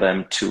sense for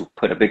them to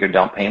put a bigger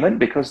down payment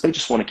because they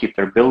just want to keep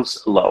their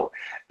bills low.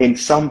 In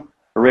some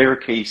rare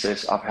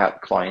cases, I've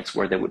had clients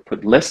where they would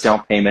put less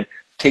down payment,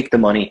 take the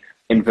money,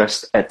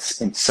 invest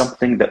in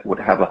something that would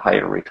have a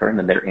higher return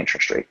than their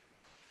interest rate.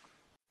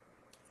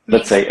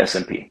 Let's say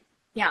S&P.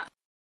 Yeah.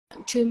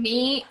 To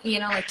me,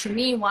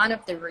 one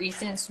of the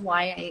reasons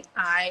why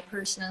I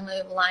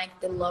personally like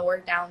the lower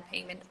down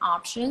payment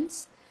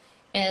options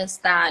is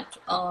that,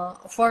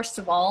 first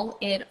of all,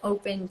 it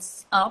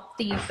opens up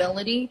the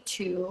ability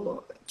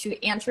to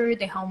enter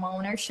the home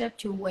ownership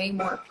to way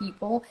more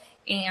people,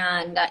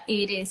 and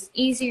it is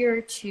easier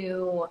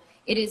to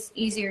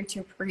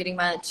pretty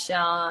much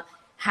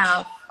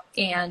have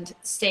and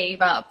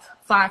save up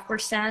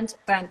 5%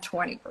 than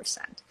 20%.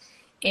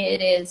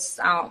 It is,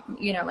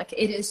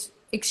 it is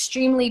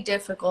extremely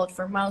difficult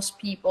for most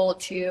people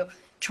to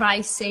try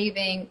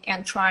saving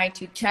and try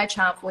to catch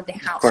up with the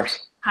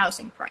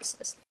housing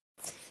prices.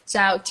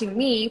 So to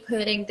me,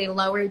 putting the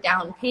lower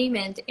down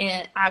payment,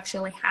 it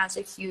actually has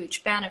a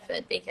huge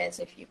benefit, because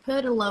if you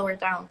put a lower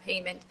down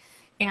payment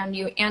and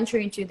you enter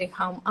into the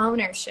home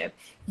ownership,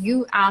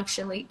 you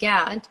actually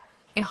get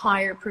a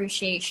higher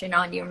appreciation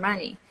on your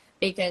money.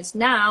 Because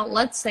now,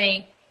 let's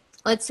say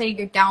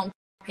your down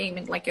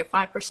payment, like your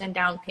 5%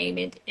 down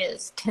payment,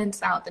 is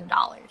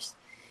 $10,000.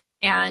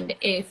 And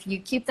if you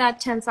keep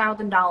that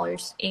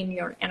 $10,000 in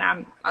your, and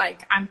I'm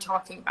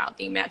talking about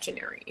the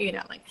imaginary,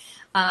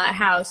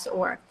 house,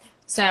 or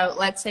so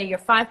let's say your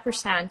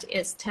 5%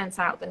 is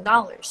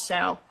 $10,000.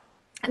 So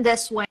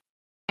this way,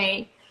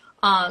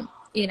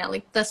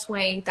 this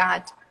way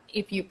that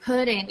if you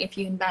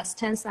invest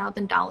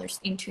 $10,000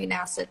 into an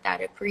asset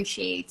that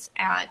appreciates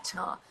at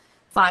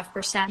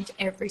 5%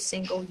 every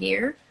single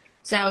year.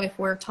 So if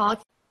we're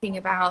talking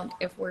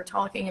about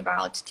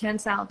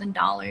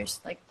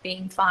 $10,000 like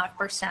being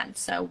 5%,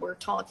 so we're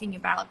talking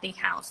about the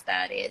house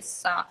that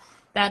is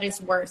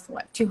worth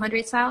what,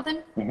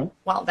 200,000? Mm-hmm.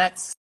 Well,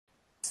 that's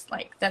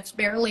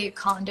barely a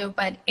condo,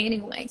 but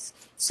anyways.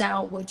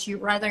 So would you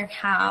rather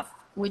have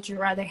a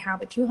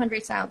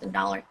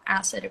 $200,000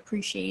 asset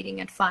appreciating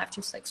at 5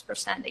 to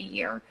 6% a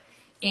year,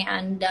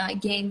 and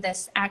gain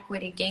this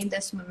equity, gain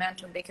this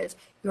momentum, because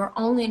you're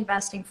only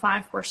investing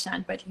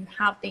 5%, but you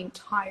have the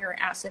entire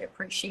asset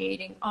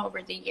appreciating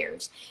over the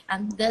years.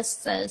 And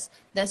this is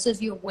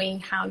your way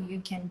how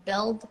you can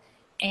build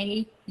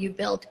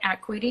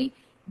equity.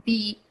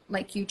 B,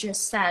 like you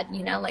just said,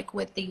 like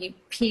with the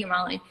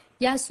PMI.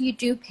 Yes, you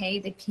do pay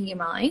the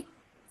PMI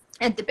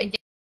at the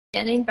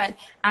beginning, but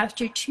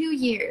after 2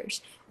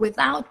 years,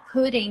 without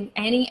putting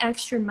any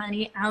extra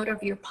money out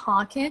of your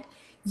pocket,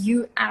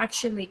 you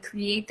actually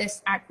create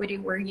this equity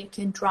where you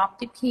can drop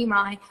the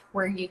PMI,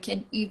 where you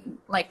can even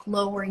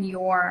lower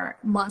your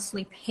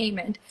monthly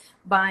payment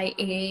by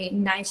a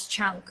nice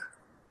chunk,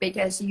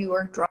 because you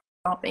are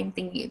dropping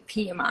the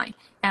PMI,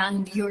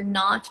 and you're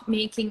not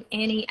making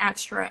any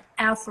extra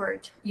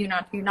effort. You're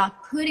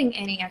not putting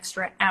any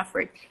extra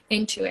effort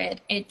into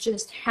it. It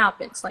just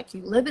happens. Like,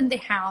 you live in the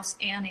house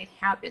and it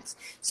happens.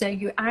 So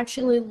you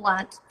actually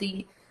let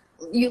the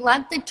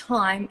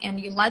time and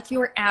you let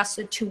your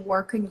asset to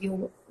work on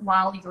you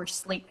while you're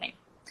sleeping.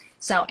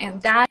 So,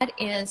 and that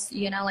is,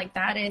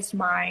 that is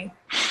my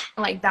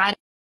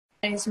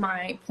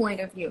point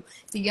of view.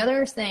 The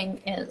other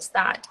thing is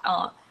that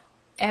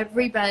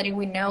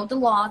we know the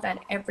law that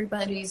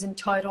everybody is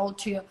entitled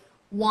to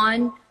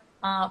one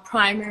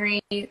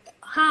primary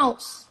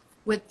house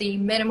with the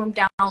minimum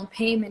down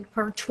payment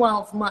per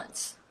 12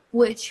 months,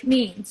 which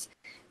means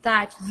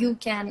that you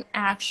can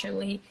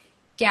actually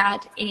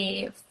get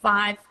a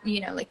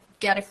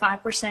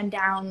 5%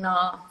 down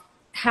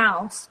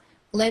house,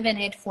 live in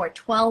it for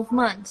 12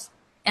 months,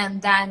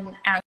 and then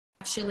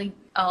actually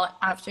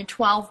after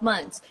 12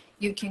 months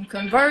you can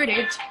convert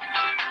it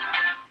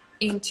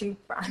into,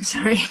 I'm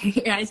sorry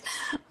guys,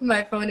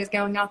 my phone is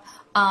going off.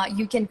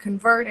 You can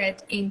convert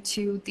it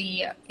into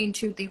the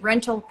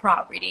rental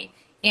property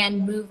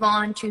and move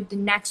on to the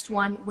next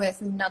one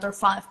with another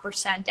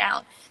 5%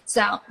 down.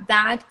 So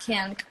that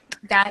can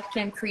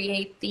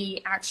create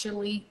the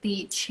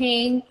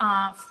chain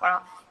of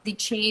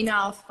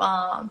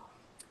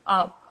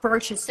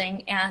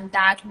purchasing, and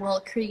that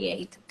will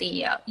create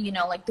the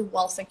the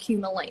wealth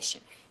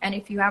accumulation. And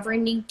if you ever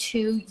need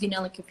to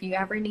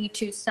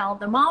sell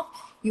them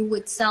off, you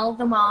would sell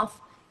them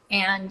off.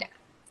 And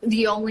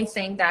the only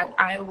thing that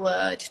I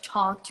would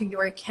talk to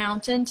your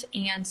accountant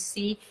and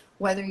see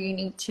whether you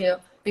need to,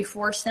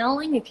 before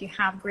selling, if you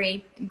have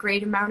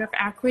great amount of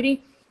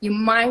equity, You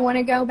might want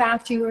to go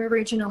back to your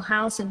original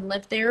house and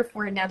live there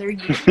for another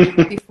year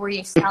before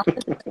you sell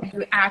it.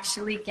 You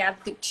actually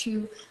get the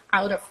 2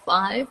 out of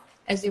 5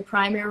 as your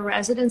primary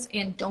residence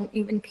and don't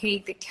even pay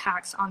the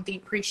tax on the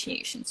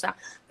appreciation. So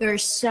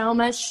there's so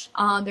much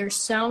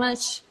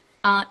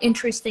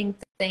interesting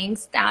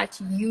things that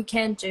you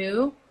can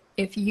do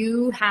if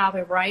you have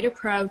a right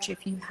approach,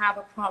 if you have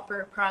a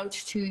proper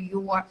approach to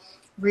your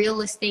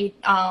real estate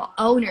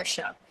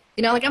ownership.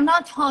 You know, like, I'm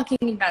not talking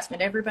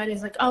investment.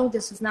 Everybody's like, oh,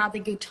 this is not the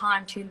good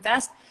time to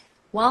invest.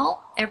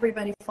 Well,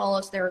 everybody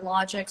follows their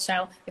logic.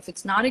 So if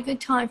it's not a good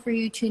time for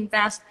you to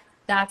invest,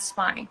 that's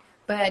fine.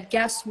 But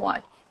guess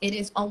what? It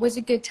is always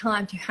a good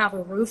time to have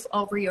a roof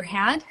over your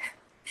head.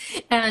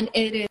 And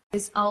it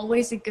is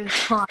always a good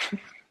time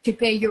to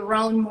pay your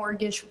own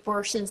mortgage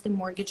versus the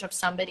mortgage of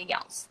somebody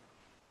else.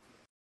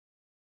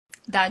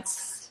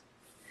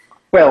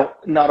 Well,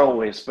 not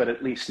always, but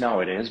at least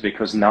now it is,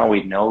 because now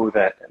we know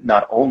that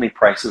not only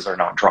prices are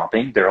not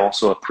dropping, they're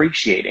also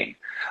appreciating.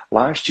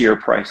 Last year,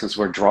 prices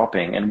were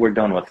dropping, and we're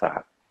done with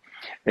that.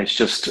 It's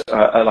just,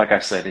 like I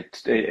said,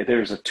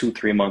 there's a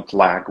 2-3 month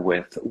lag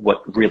with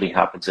what really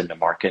happens in the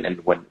market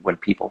and when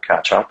people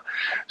catch up.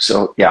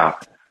 So, yeah.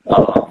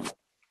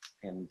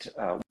 When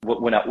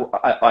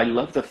I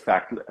love the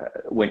fact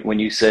when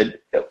you said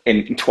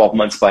in 12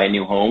 months buy a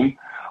new home,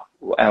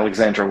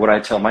 Alexandra, what I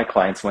tell my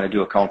clients when I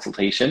do a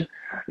consultation,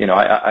 you know,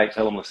 I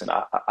tell them, listen,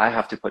 I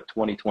have to put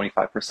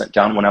 20-25%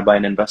 down when I buy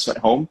an investment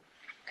home.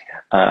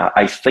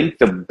 I think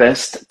the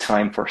best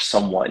time for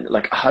someone,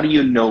 like, how do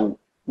you know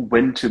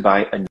when to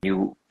buy a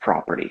new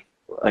property,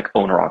 like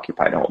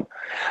owner-occupied home?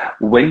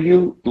 When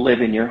you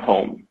live in your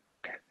home,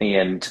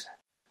 and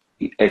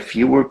if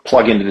you were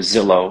plug into the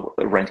Zillow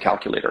rent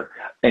calculator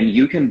and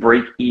you can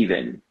break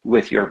even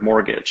with your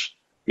mortgage,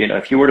 you know,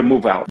 if you were to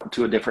move out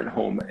to a different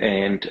home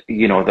and,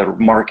 you know, the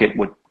market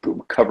would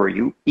cover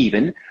you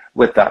even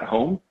with that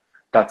home,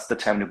 that's the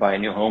time to buy a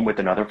new home with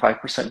another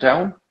 5%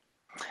 down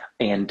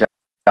and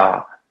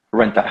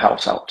rent that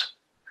house out.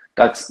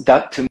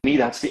 That to me,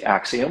 that's the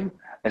axiom.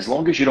 As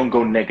long as you don't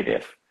go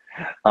negative,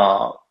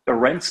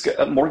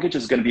 mortgage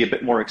is going to be a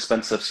bit more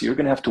expensive, so you're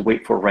going to have to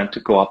wait for rent to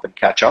go up and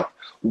catch up.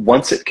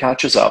 Once it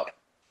catches up,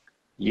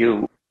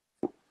 you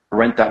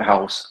rent that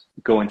house,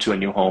 go into a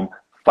new home,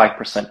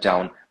 5%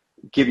 down.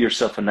 Give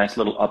yourself a nice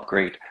little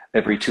upgrade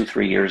every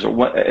 2-3 years,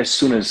 or as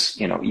soon as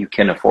you know you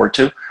can afford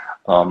to.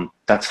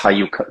 That's how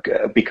you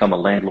become a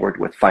landlord,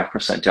 with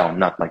 5% down,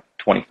 not like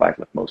 25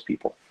 with most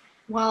people.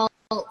 Well,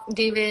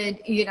 David,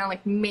 you know,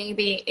 like,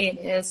 maybe it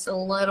is a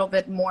little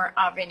bit more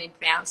of an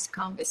advanced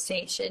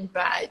conversation,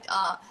 but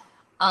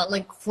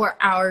like, for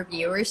our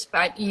viewers,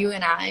 but you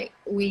and I,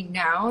 we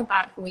know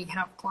that we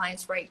have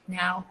clients right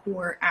now who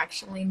are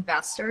actually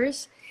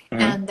investors.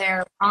 Mm-hmm. And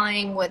they're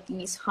buying with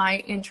these high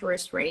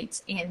interest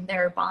rates, and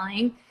they're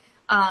buying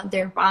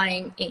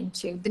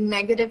into the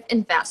negative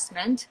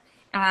investment.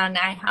 And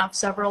I have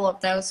several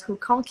of those who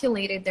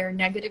calculated their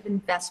negative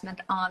investment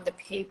on the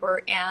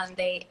paper, and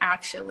they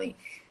actually,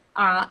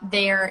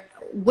 they're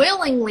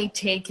willingly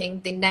taking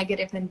the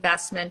negative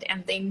investment,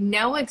 and they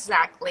know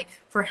exactly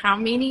for how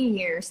many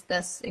years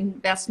this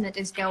investment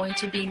is going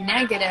to be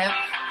negative,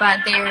 but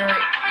they're,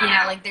 you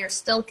know, like, they're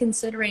still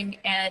considering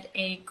it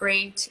a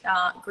great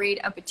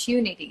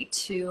opportunity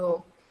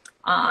to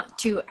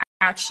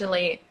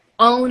actually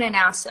own an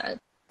asset.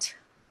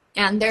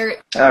 And they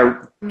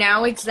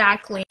know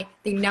exactly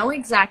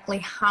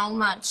how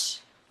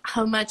much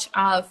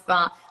of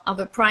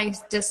a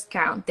price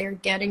discount they're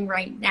getting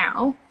right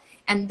now,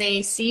 and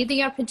they see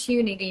the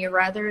opportunity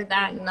rather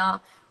than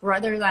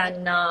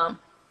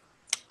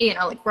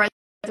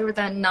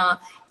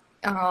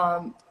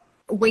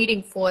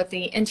waiting for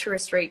the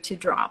interest rate to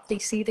drop. They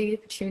see the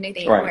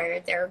opportunity, right, where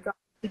they're going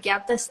to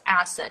get this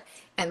asset,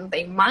 and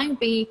they might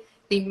be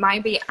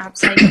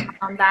upside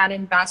on that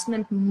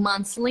investment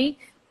monthly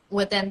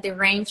within the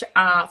range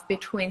of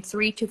between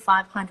 $300 to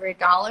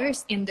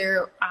 $500, and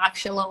they're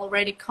actually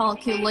already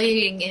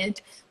calculating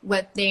it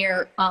with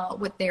their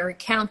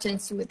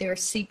accountants, with their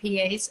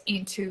CPAs,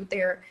 into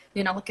their,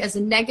 you know, like, as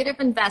a negative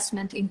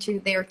investment into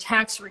their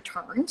tax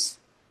returns.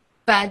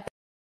 But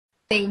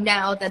they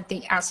know that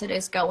the asset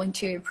is going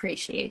to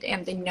appreciate,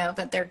 and they know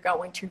that they're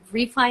going to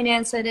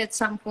refinance it at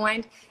some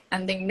point,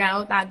 and they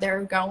know that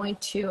they're going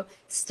to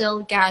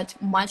still get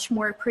much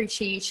more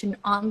appreciation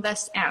on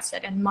this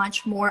asset and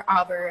much more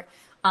of a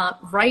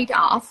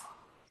write-off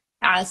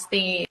as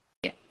the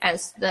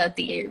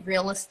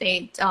real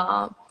estate,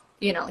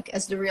 you know, like,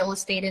 as the real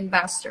estate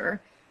investor,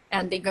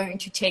 and they're going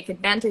to take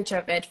advantage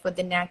of it for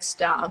the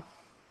next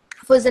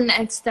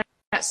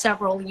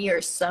several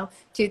years. So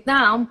to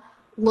them,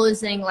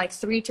 losing like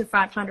 $300 to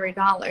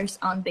 $500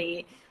 on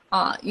the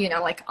you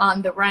know, like,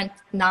 on the rent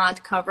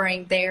not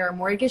covering their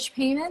mortgage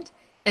payment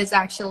is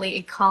actually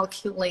a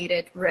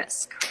calculated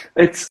risk.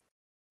 It's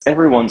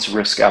everyone's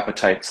risk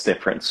appetite's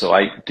different, so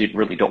I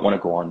really don't want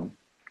to go on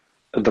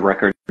the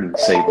record and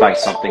say buy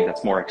something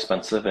that's more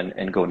expensive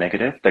and go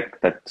negative.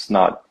 That's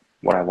not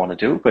what I want to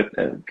do. But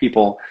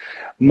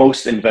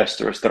most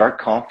investors that are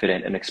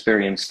confident and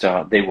experienced,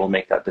 they will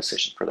make that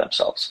decision for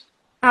themselves.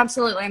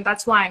 Absolutely, and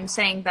that's why I'm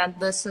saying that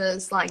this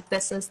is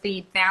the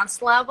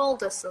advanced level.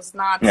 This is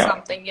not Yeah.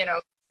 something,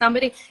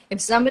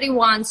 if somebody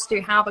wants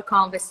to have a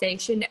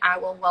conversation, I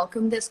will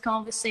welcome this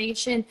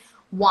conversation,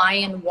 why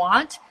and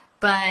what,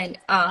 but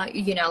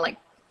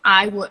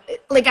I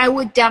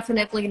would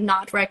definitely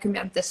not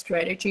recommend this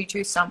strategy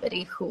to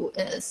somebody who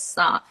is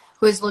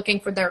looking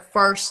for their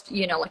first,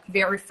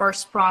 very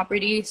first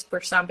properties.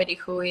 For somebody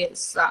who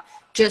is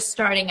just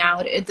starting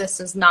out, this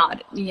is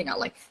not,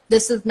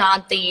 this is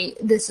not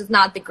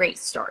the great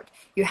start.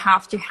 You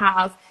have to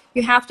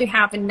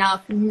have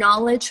enough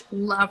knowledge,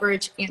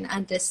 leverage, and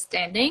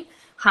understanding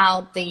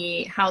how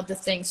the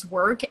things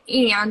work.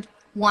 And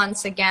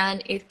once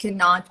again, it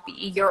cannot be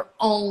your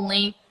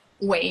only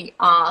way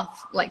of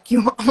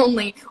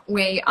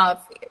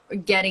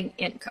getting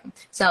income.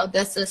 So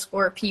this is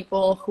for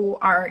people who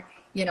are,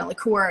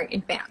 who are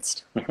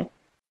advanced.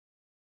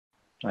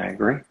 Mm-hmm. I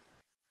agree.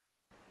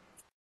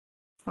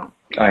 Oh.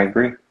 I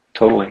agree.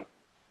 Totally.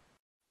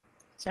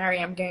 Sorry,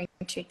 I'm going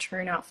to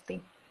turn off the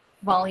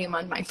volume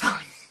on my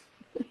phone.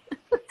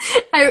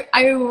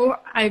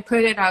 I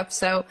put it up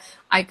so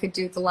I could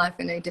do the live,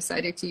 and I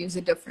decided to use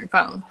a different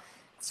phone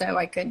so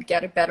I could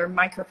get a better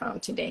microphone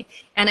today.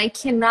 And I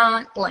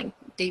cannot,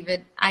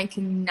 David, I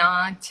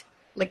cannot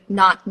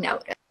not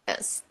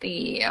notice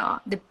the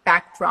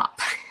backdrop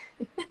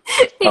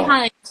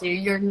behind you,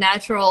 your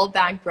natural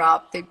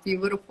backdrop, the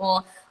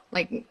beautiful,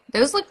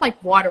 those look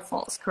like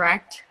waterfalls,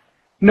 correct?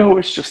 No,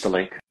 it's just a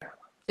lake.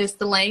 Just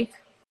the lake?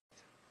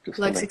 Just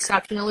Looks the lake.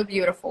 exceptionally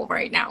beautiful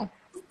right now.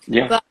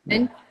 Yeah. But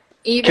yeah.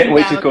 even Can't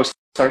wait to go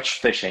start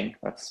fishing.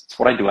 That's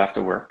what I do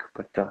after work.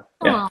 But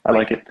yeah, I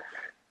like it.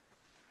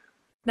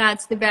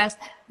 That's the best.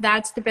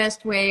 That's the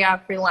best way of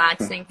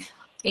relaxing.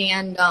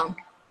 And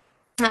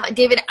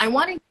David, I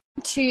wanted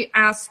to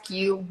ask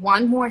you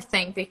one more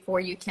thing before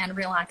you can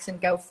relax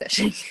and go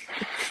fishing.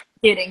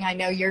 Kidding. I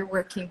know you're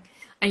working.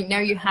 I know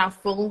you have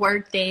full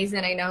work days,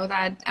 and I know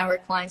that our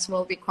clients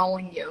will be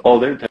calling you. Oh,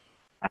 they're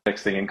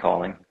texting and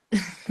calling.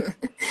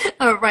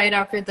 right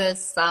after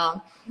this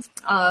live.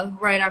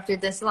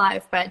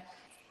 But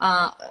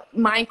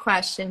my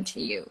question to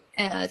you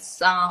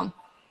is,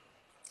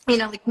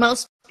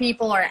 most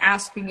people are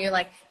asking you,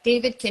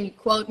 David, can you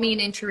quote me an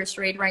interest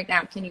rate right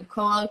now? Can you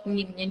quote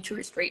me an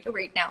interest rate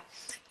right now?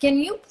 Can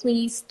you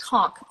please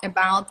talk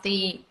about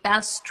the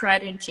best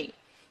strategy?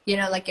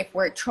 If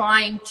we're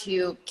trying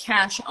to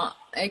catch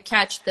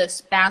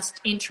this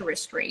best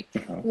interest rate,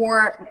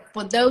 or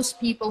for those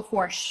people who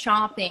are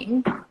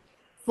shopping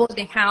for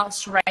the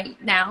house right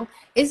now,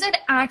 is it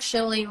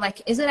actually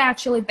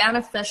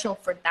beneficial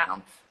for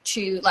them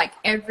to,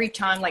 every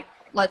time,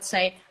 let's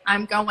say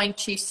I'm going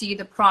to see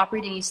the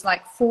properties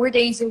 4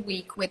 days a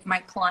week with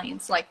my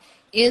clients,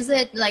 is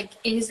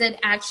it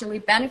actually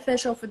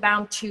beneficial for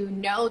them to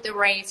know the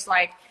rates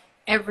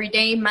every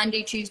day,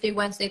 Monday, Tuesday,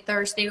 Wednesday,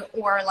 Thursday,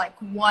 or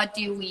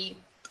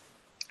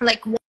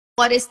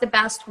what is the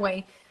best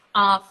way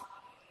of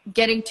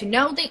getting to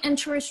know the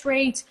interest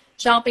rates,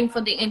 shopping for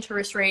the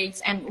interest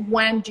rates, and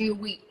when do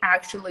we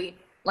actually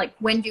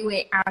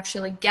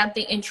get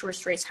the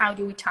interest rates? How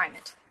do we time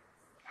it?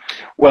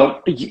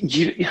 Well,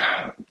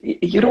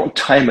 you don't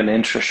time an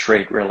interest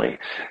rate really,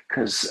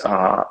 because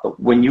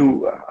when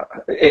you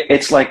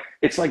it's like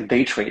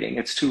day trading.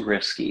 It's too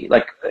risky.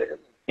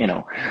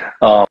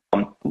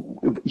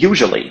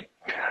 Usually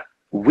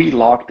we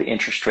lock the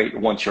interest rate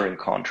once you're in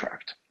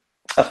contract.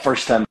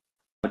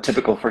 A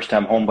typical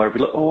first-time home buyer will be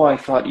like, oh, I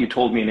thought you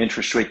told me an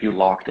interest rate, you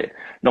locked it.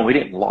 No, we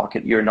didn't lock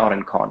it. You're not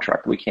in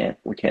contract. We can't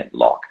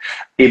lock.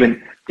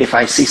 Even if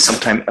I see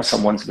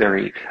someone's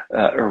very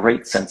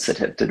rate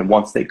sensitive, then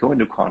once they go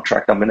into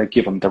contract, I'm going to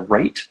give them the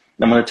rate.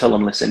 I'm going to tell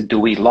them, listen, do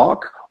we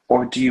lock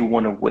or do you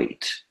want to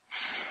wait?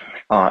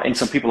 And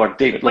some people are,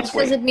 David, let's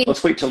wait.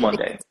 Let's wait till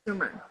Monday.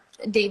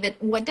 David,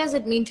 what does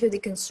it mean to the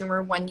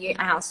consumer when you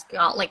ask,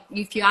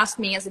 if you ask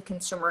me as a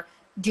consumer,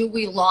 do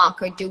we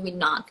lock or do we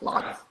not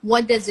lock?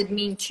 What does it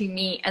mean to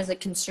me as a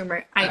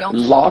consumer? I don't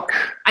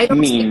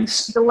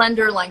means the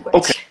lender language.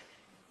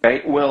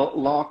 Okay. Well,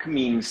 lock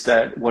means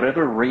that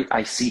whatever rate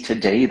I see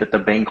today that the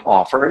bank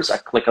offers, I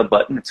click a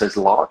button, it says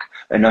lock,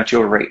 and not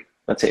your rate.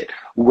 That's it.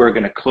 We're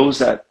going to close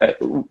that.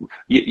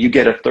 You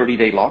get a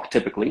 30-day lock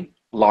typically.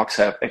 Locks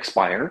have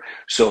expire.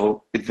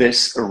 So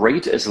this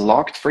rate is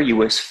locked for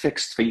you, is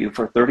fixed for you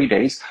for 30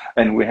 days.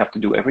 And we have to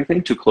do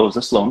everything to close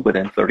this loan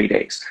within 30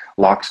 days.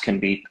 Locks can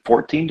be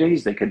 14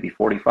 days. They can be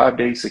 45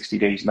 days, 60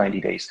 days,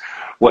 90 days,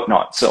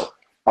 whatnot. So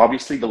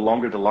obviously the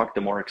longer the lock,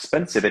 the more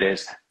expensive it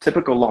is.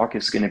 Typical lock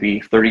is going to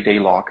be 30-day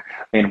lock.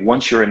 And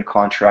once you're in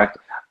contract,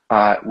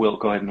 we'll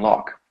go ahead and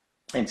lock.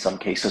 In some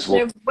cases,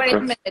 we'll... Wait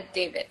a minute,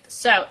 David.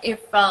 So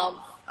if...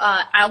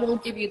 I will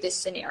give you this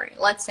scenario.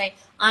 Let's say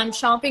I'm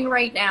shopping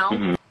right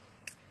now,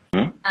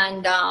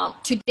 and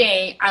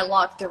today I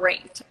lock the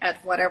rate at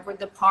whatever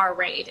the par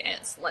rate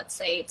is. Let's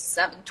say it's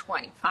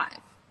 725.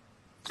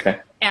 Okay.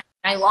 And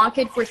I lock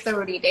it for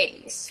 30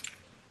 days.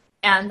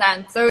 And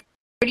then 30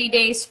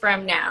 days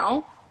from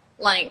now,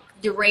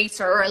 the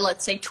rates are,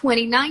 let's say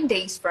 29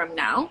 days from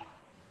now,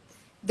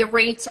 the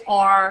rates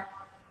are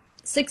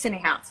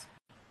 6.5.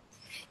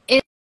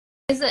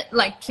 it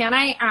like, can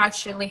I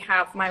actually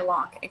have my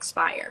lock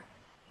expire?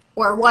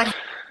 Or what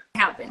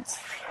happens?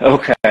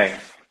 Okay.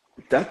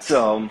 That's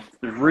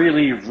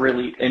really,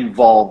 really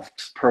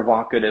involved,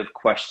 provocative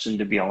question,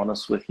 to be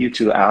honest with you,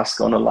 to ask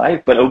on a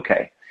live, but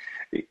okay.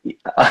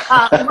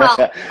 Well,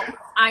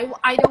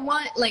 I don't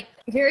want, like,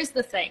 here's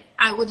the thing.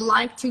 I would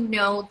like to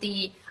know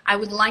the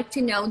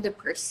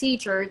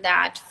procedure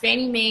that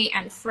Fannie Mae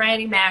and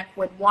Freddie Mac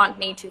would want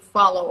me to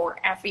follow, or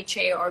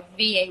FHA or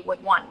VA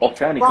would want me Well, to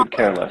Fannie follow. could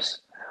care less.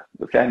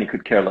 Fannie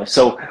could care less.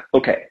 So,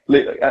 okay,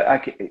 I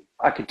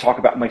could talk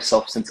about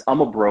myself. Since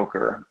I'm a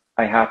broker,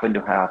 I happen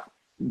to have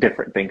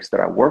different banks that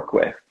I work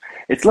with.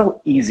 It's a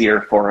little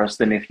easier for us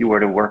than if you were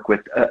to work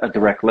with a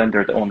direct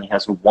lender that only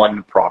has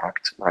one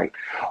product, right?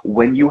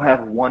 When you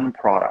have one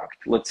product,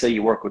 let's say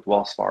you work with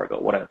Wells Fargo,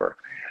 whatever,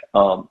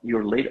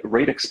 your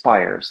rate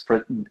expires.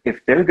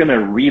 If they're going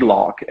to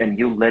relock and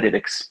you let it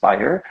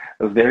expire,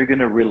 they're going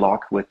to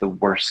relock with the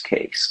worst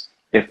case.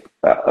 If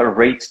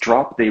rates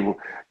drop, they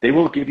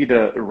will give you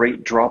the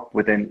rate drop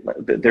within,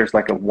 there's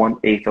like a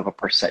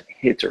 1/8%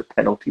 hit or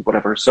penalty,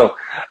 whatever. So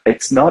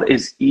it's not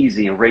as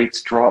easy.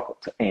 Rates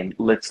dropped and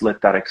let's let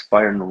that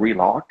expire and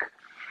relock.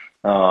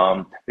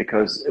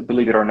 Because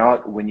believe it or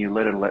not, when you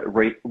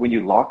when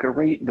you lock a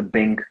rate, the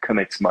bank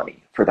commits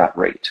money for that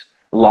rate.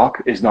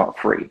 Lock is not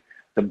free.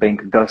 The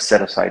bank does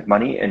set aside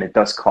money and it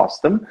does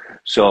cost them.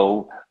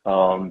 So,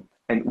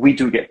 and we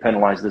do get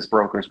penalized as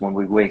brokers when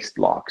we waste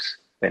locks,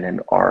 and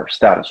then our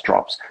status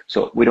drops.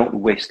 So we don't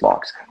waste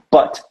locks.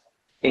 But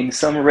in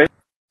some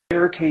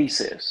rare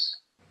cases,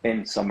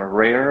 in some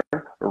rare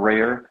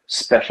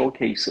special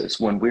cases,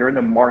 when we're in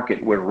a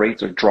market where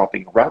rates are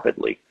dropping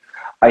rapidly,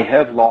 I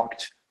have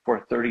locked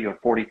for 30 or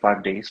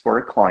 45 days for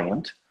a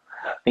client.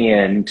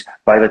 And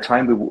by the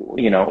time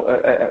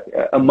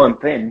a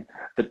month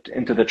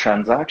into the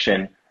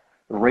transaction,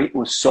 the rate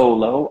was so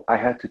low, I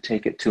had to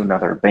take it to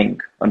another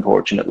bank,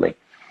 unfortunately,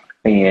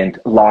 and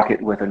lock it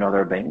with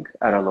another bank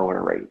at a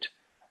lower rate.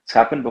 It's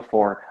happened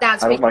before.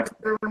 That's because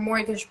you're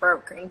mortgage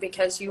brokering,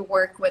 because you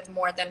work with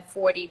more than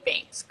 40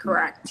 banks,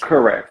 correct?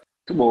 Correct.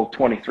 Well,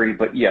 23,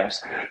 but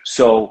yes.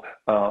 So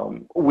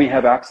we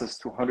have access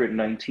to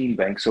 119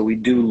 banks, so we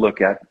do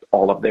look at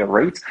all of their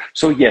rates.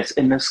 So yes,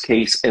 in this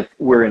case, if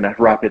we're in a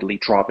rapidly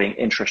dropping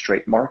interest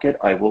rate market,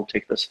 I will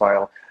take this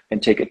file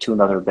and take it to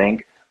another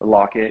bank,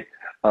 lock it.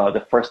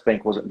 The first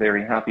bank wasn't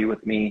very happy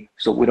with me,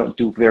 so we don't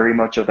do very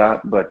much of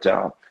that, but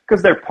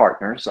because they're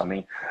partners, I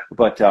mean,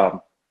 but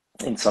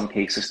in some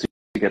cases, to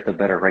get the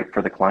better rate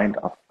for the client,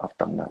 I've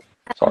done that.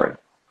 Sorry.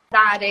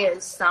 That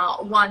is,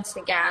 once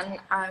again,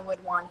 I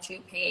would want to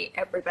pay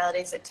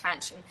everybody's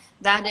attention.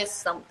 That is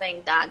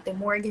something that the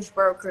mortgage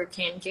broker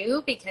can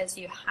do, because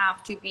you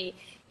have to be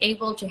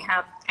able to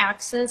have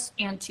access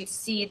and to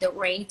see the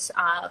rates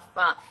of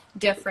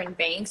different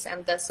banks.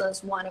 And this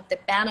is one of the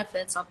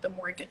benefits of the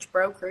mortgage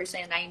brokers.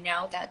 And I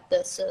know that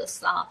this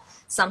is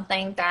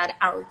something that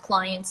our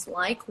clients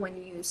like when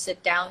you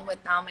sit down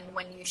with them and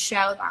when you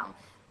show them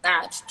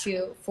that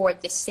for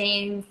the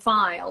same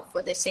file,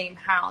 for the same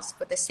house,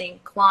 for the same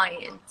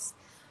clients,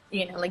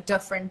 like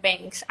different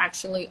banks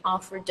actually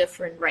offer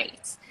different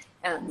rates.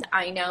 And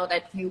I know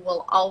that you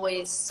will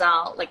always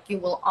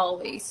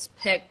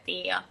pick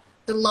the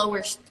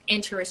lowest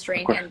interest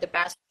rate and the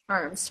best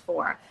terms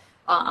for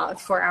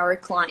our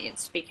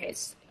clients,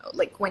 because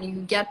like when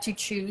you get to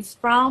choose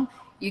from,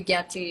 you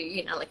get to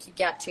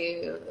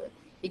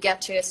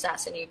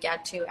assess, and you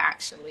get to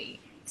actually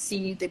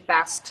see the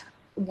best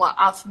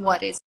of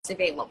what is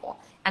available.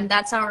 And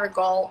that's our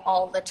goal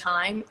all the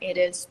time. It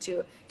is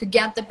to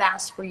get the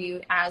best for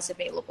you as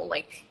available.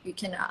 Like you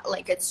can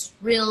it's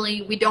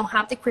really, we don't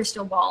have the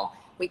crystal ball.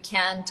 We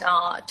can't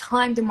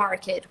time the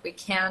market. We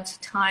can't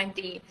time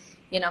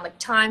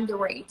time the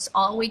rates.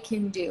 All we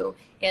can do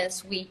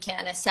is we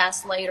can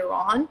assess later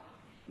on.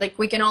 Like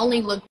we can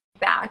only look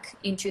back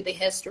into the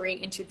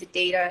history, into the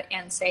data,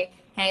 and say,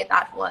 hey,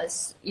 that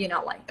was,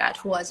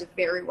 that was a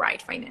very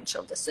right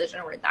financial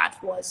decision, or that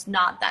was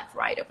not that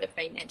right of a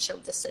financial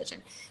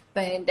decision.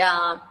 But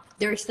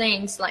there's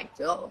things like,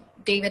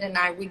 David and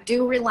I, we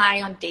do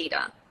rely on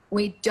data.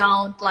 We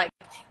don't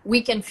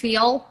we can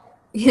feel,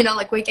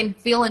 we can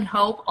feel and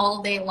hope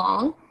all day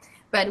long,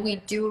 but we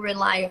do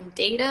rely on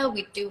data.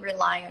 We do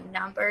rely on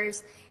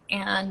numbers.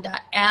 And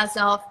as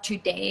of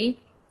today,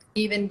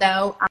 even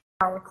though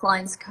our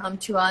clients come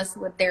to us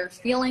with their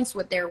feelings,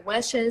 with their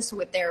wishes,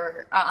 with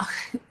their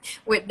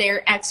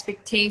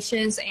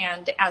expectations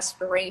and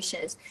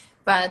aspirations,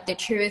 but the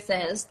truth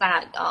is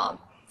that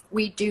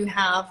we do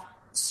have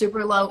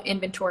super low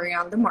inventory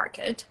on the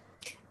market,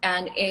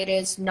 and it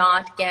is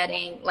not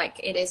getting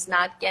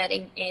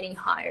any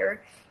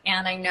higher.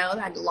 And I know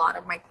that a lot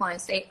of my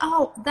clients say,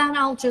 oh, then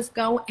I'll just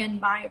go and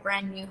buy a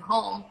brand new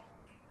home.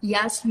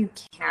 Yes, you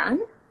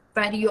can.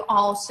 But you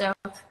also,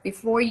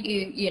 before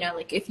you,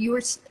 if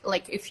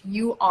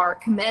you are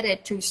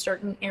committed to a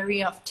certain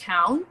area of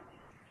town,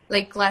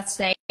 like let's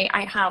say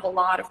I have a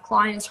lot of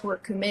clients who are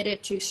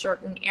committed to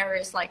certain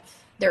areas, like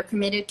they're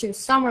committed to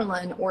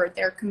Summerlin or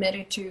they're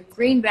committed to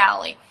Green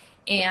Valley.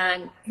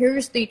 And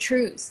here's the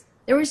truth.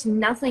 There is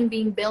nothing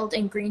being built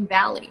in Green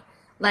Valley.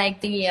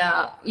 Like the,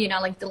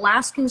 like the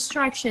last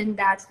construction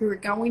that we're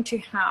going to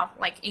have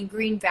like in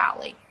Green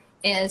Valley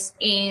is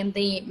in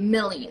the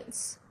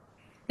millions,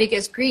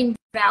 because Green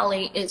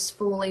Valley is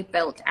fully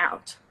built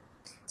out.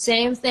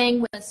 Same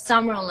thing with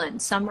Summerlin.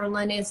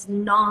 Summerlin is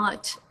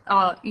not,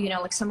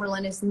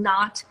 Summerlin is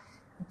not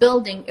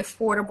building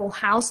affordable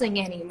housing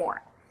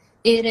anymore.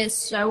 It is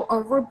so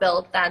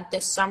overbuilt that the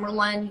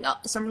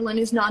Summerlin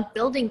is not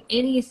building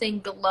anything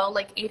below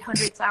like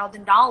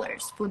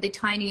 $800,000 for the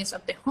tiniest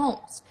of the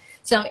homes.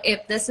 So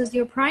if this is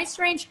your price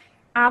range,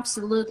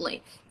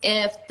 absolutely.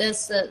 If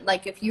this,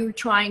 if you're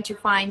trying to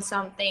find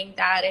something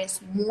that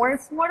is more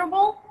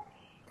affordable,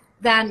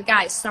 then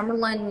guys,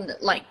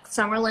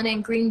 Summerlin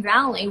and Green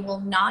Valley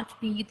will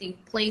not be the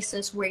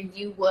places where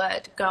you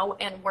would go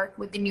and work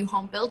with the new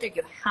home builder.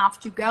 You have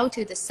to go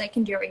to the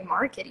secondary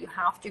market. You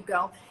have to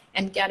go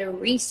and get a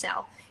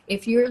resale.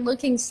 If you're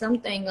looking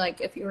something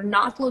like, if you're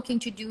not looking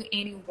to do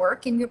any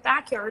work in your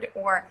backyard,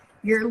 or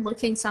you're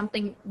looking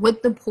something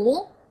with the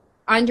pool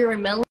under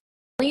 $1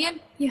 million,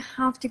 you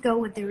have to go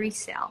with the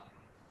resale.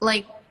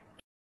 Like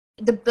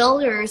the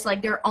builders,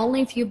 like there are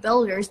only a few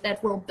builders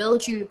that will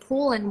build you a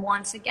pool, and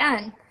once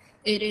again,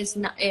 it is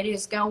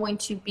going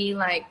to be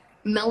like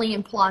 $1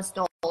 million+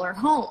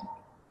 home.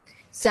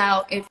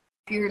 So if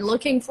you're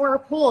looking for a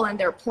pool, and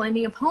there are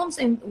plenty of homes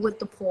with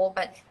the pool,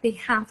 but they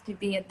have to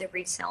be at the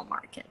resale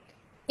market.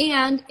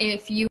 And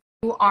if you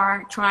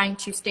are trying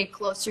to stay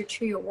closer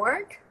to your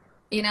work,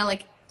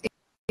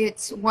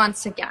 it's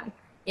once again,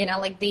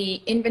 like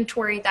the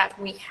inventory that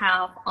we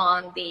have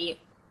on the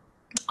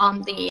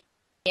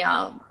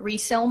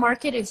resale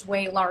market is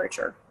way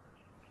larger.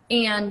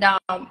 And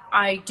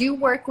I do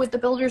work with the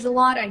builders a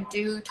lot. I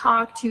do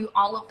talk to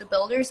all of the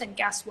builders, and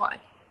guess what?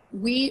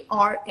 We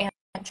are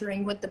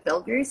entering with the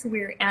builders.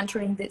 We're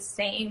entering the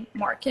same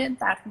market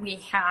that we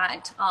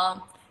had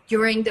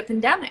during the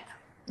pandemic.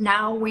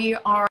 Now we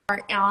are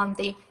on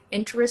the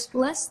interest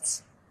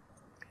lists.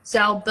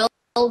 So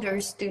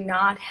builders do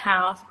not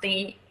have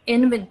the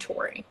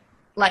inventory.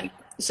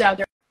 So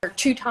there are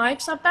two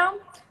types of them.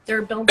 There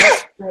are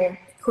builders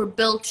who are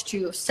built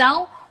to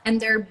sell, and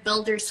there are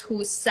builders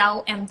who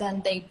sell and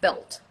then they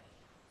build.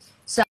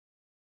 So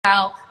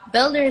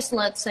builders,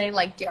 let's say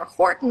like D.R.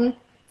 Horton,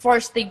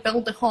 first they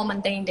build the home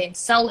and then they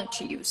sell it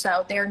to you.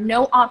 So they're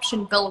no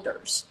option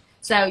builders.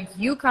 So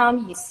you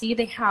come, you see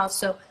the house.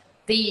 So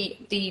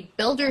the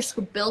builders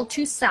who build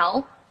to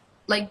sell,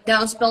 like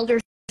those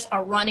builders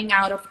are running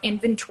out of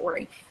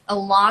inventory. A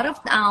lot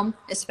of them,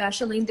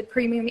 especially in the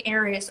premium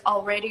areas,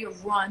 already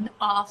run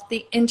off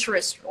the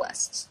interest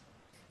lists.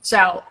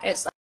 So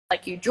it's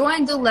like you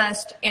join the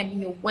list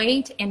and you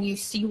wait and you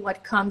see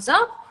what comes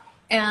up,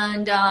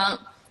 and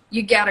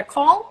you get a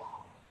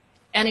call.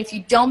 And if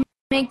you don't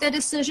make the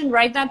decision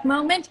right that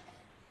moment,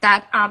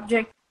 that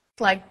object,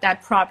 like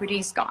that property,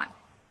 is gone.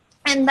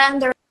 And then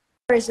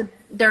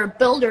there are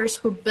builders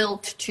who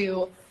built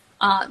to,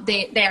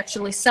 they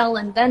actually sell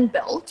and then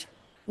build,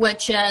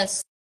 which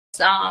is,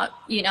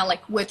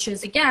 which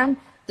is, again,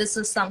 this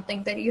is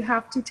something that you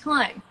have to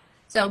time.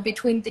 So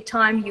between the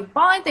time you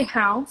buy the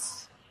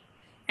house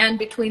and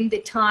between the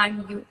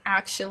time you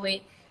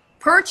actually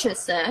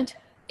purchase it,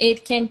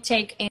 it can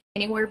take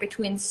anywhere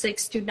between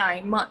 6 to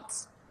 9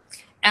 months.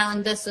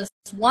 And this is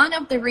one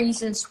of the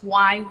reasons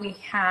why we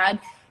had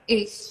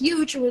a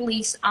huge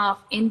release of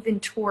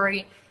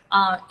inventory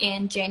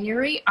in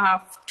January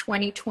of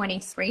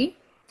 2023,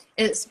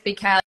 is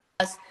because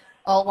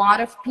a lot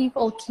of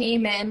people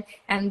came in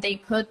and they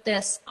put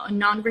this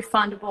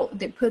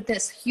they put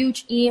this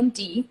huge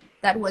EMD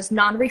that was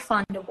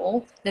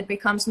non-refundable, that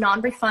becomes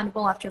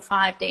non-refundable after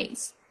 5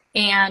 days.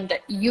 And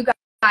you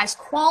guys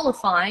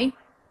qualify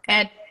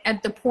at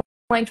the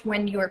point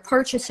when you're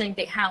purchasing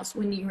the house,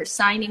 when you're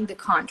signing the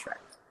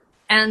contract.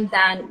 And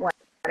then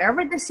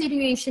whatever the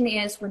situation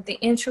is with the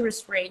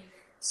interest rate,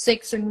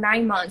 6 or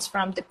 9 months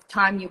from the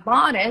time you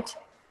bought it,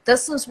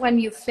 this is when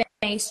you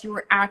face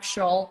your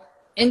actual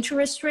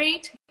interest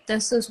rate.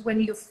 This is when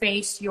you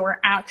face your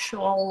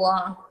actual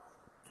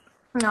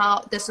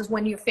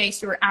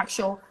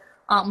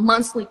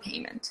monthly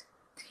payment.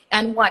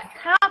 And what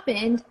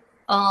happened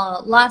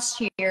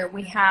last year,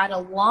 we had a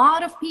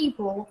lot of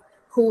people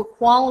who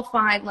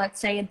qualified, let's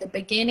say at the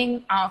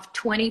beginning of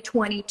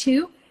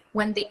 2022,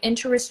 when the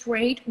interest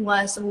rate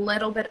was a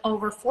little bit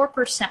over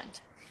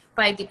 4%.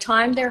 By the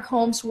time their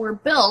homes were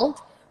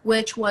built,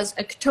 which was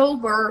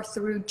October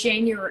through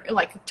January,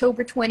 like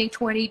October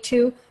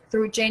 2022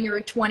 through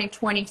January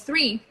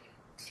 2023,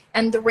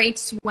 and the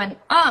rates went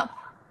up,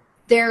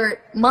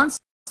 their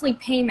monthly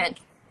payment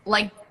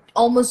like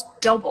almost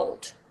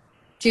doubled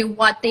to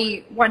what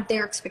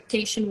their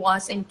expectation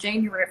was in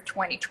January of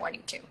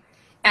 2022.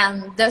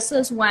 And this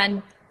is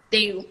when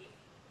they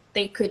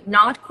could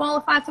not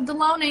qualify for the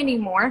loan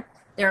anymore.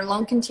 Their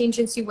loan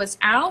contingency was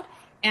out,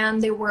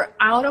 and they were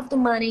out of the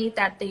money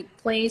that they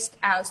placed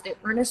as the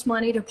earnest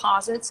money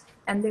deposits,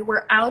 and they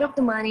were out of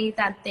the money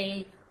that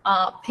they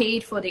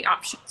paid for the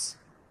options.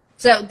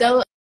 So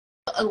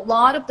a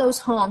lot of those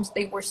homes,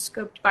 they were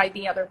scooped by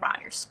the other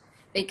buyers.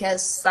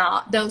 because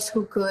those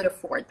who could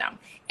afford them.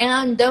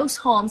 And those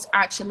homes,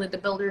 actually, the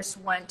builders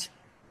went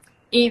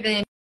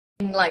even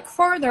like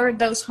further.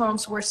 Those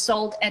homes were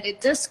sold at a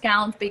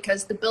discount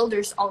because the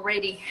builders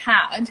already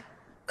had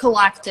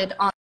collected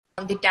on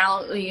the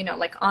down,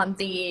 like on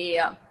the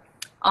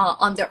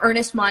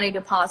earnest money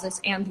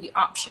deposits and the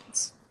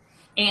options.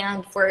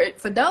 And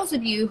for those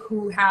of you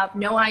who have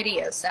no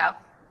idea, so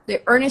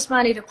the earnest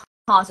money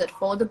deposit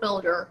for the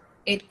builder,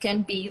 it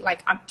can be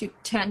like up to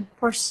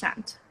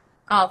 10%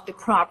 of the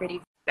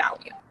property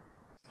value.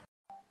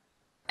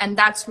 And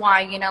that's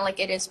why, like,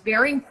 it is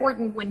very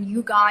important when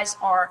you guys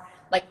are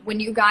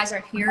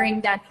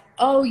hearing that,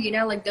 oh,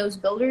 like those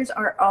builders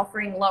are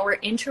offering lower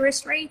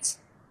interest rates.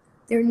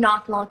 They're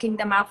not locking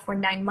them up for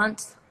 9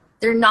 months.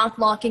 They're not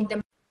locking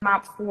them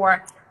up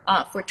for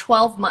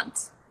 12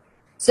 months.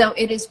 So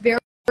it is very,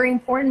 very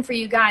important for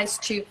you guys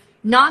to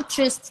not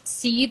just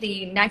see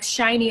the next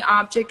shiny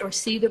object or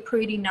see the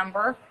pretty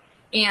number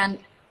and,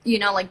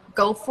 like,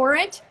 go for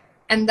it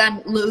and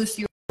then lose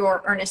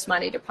your earnest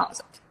money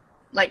deposit.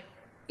 Like,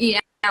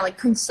 like,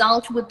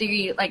 consult with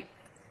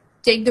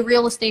take the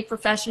real estate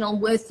professional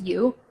with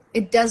you.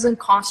 It doesn't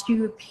cost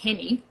you a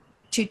penny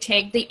to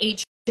take the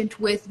agent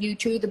with you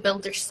to the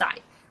builder's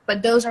site.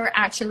 But those are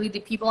actually the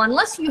people,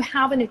 unless you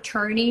have an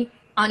attorney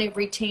on a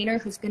retainer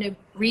who's going to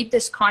read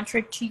this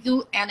contract to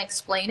you and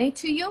explain it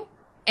to you.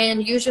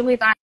 And usually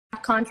that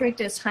contract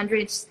is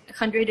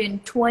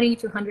 120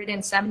 to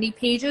 170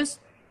 pages.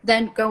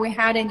 Then go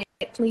ahead and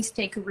please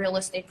take a real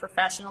estate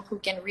professional who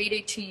can read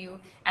it to you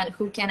and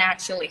who can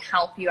actually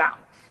help you out.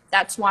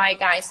 That's why,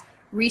 guys,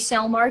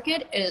 resale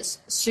market is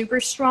super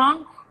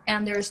strong,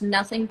 and there's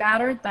nothing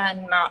better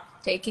than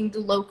taking the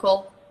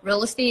local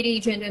real estate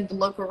agent and the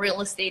local real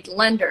estate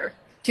lender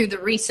to the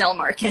resale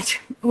market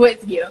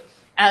with you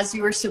as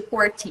your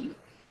support team.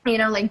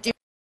 Like, do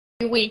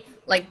we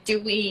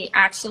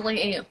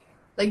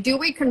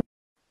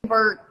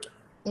convert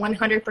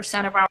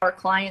 100% of our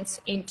clients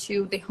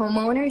into the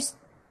homeowners?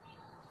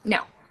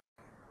 No.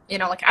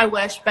 Like, I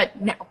wish, but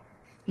no.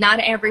 Not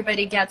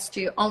everybody gets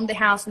to own the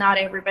house. Not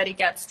everybody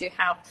gets to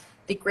have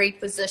the great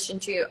position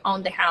to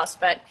own the house,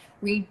 but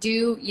we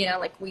do,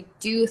 we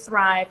do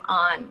thrive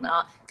on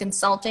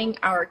consulting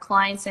our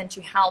clients and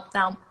to help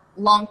them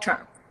long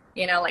term.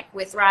 Like,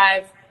 we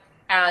thrive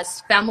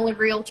as family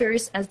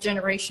realtors, as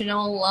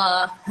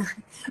generational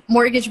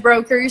mortgage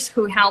brokers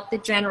who help the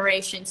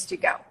generations to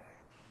go.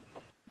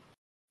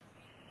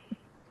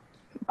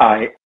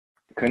 I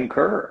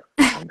concur.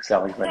 Thanks,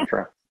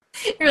 Alexandra.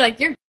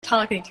 You're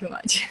talking too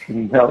much.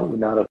 No,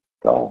 not at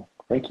all.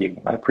 Thank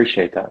you. I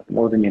appreciate that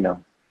more than you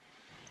know.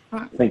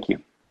 Thank you.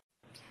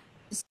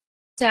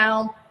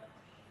 So,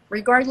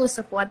 regardless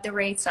of what the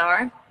rates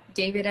are,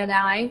 David and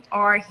I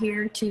are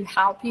here to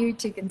help you,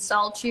 to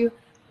consult you.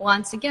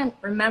 Once again,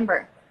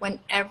 remember, when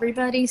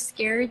everybody's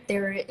scared,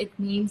 it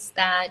means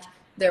that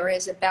there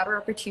is a better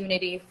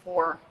opportunity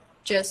for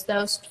just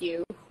those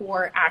few who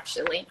are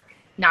actually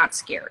not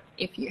scared.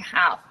 If you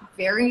have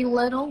very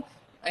little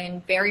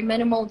and very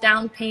minimal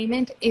down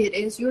payment, it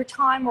is your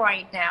time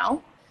right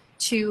now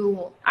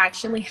to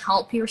actually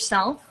help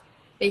yourself,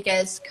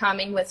 because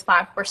coming with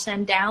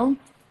 5% down,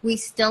 we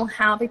still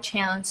have a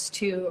chance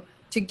to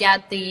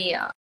get the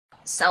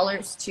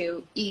sellers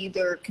to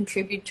either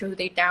contribute to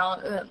the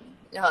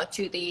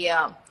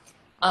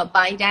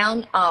buy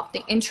down of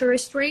the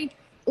interest rate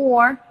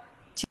or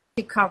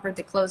to cover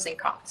the closing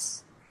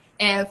costs.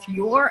 If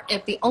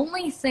the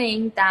only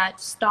thing that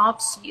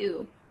stops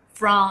you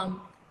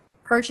from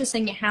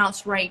purchasing a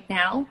house right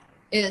now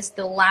is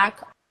the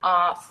lack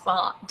of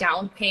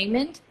down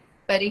payment,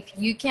 but if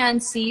you can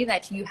see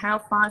that you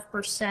have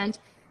 5%,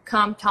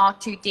 come talk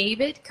to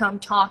David, come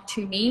talk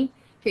to me.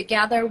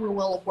 Together we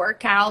will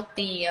work out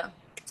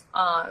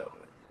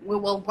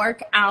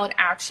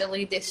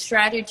actually the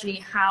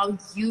strategy how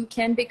you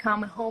can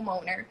become a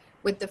homeowner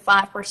with the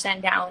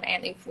 5% down.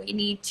 And if we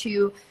need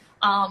to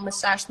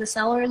massage the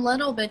seller a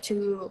little bit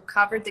to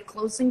cover the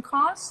closing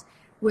costs,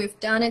 we've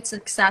done it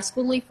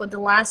successfully for the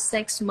last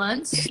 6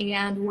 months,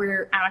 and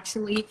we're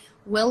actually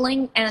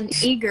willing and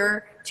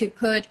eager to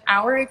put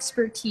our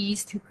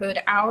expertise, to put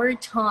our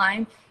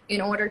time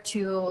in order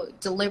to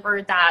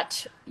deliver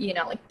that,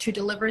 to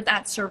deliver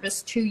that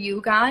service to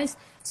you guys.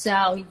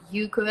 So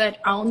you could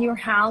own your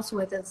house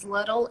with as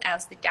little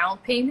as the down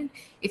payment.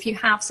 If you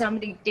have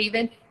somebody,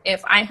 David,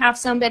 if I have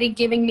somebody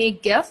giving me a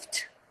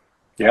gift,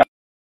 yeah,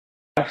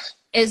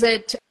 is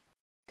it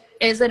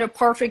a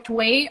perfect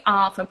way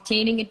of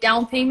obtaining a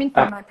down payment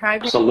for my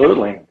private?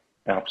 Absolutely.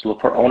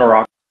 For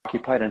owner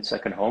occupied and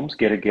second homes,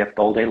 get a gift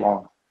all day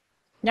long.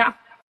 Yeah.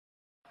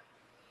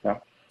 Yeah.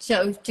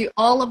 So to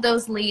all of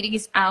those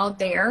ladies out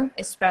there,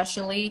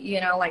 especially,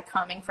 like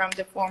coming from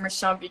the former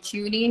Soviet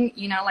Union,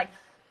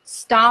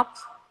 stop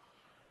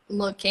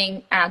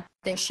looking at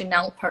the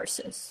Chanel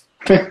purses.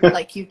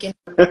 Like, you can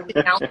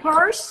Chanel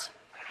purse.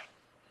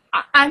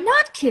 I'm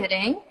not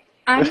kidding.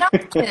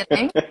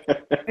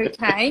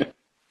 Okay.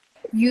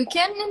 You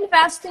can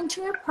invest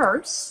into a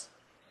purse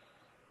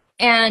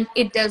and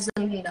it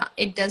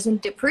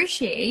doesn't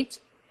depreciate,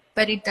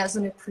 but it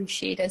doesn't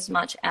appreciate as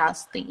much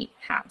as the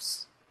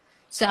house.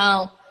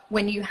 So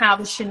when you have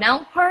a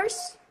Chanel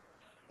purse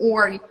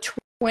or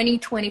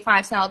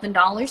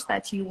 $25,000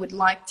 that you would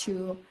like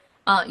to,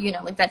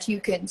 like that you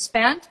can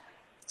spend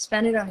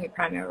it on your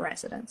primary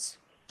residence.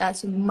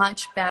 That's a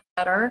much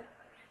better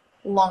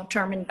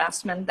long-term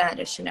investment than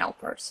a Chanel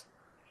purse.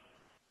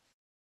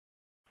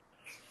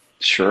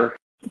 Sure.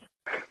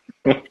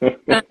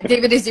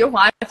 David, is your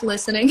wife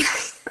listening?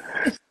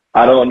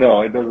 I don't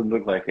know. It doesn't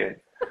look like it.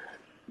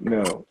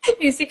 No.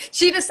 You see,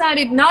 she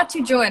decided not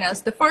to join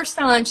us. The first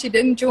time she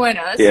didn't join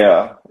us.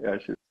 Yeah,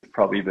 she's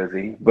probably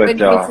busy. But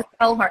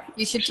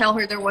you should tell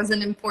her there was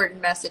an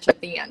important message at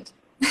the end.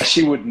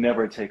 She would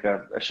never take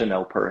a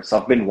Chanel purse.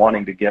 I've been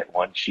wanting to get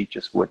one. She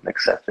just wouldn't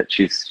accept it.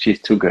 She's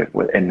too good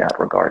in that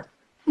regard.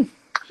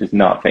 She's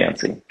not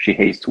fancy. She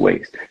hates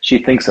waste. She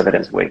thinks of it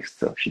as waste,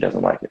 so she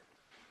doesn't like it.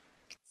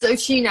 So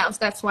she knows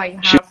that's why you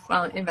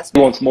have investment.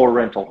 She wants more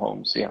rental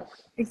homes, yes.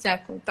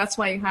 Exactly. That's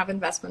why you have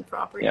investment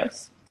properties.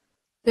 Yes.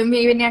 So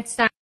maybe next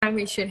time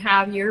we should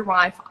have your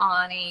wife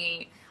on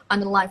a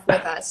live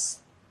with us.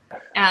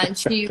 And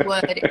she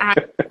would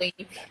actually,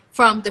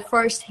 from the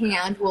first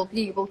hand, will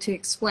be able to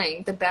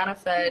explain the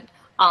benefit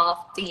of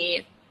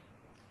the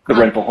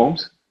rental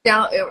homes?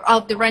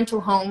 Of the rental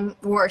home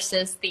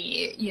versus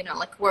the,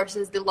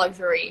 versus the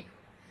luxury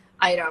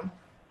item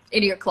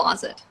in your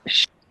closet.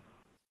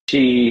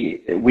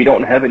 We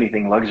don't have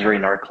anything luxury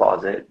in our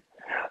closet.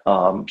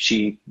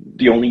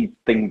 The only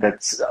thing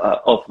that's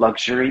of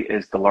luxury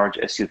is the large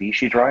SUV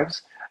she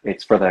drives.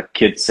 It's for the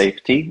kids'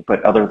 safety,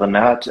 but other than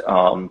that,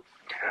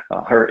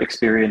 her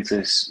experience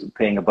is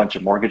paying a bunch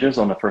of mortgages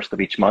on the first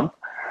of each month.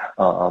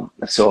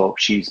 So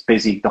she's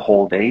busy the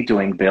whole day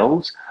doing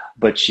bills,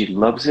 but she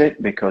loves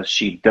it because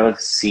she does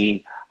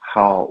see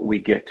how we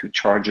get to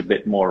charge a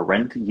bit more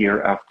rent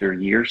year after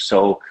year.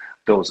 So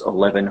those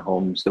 11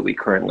 homes that we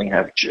currently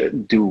have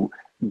do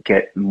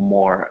get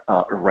more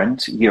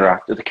rent year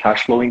after the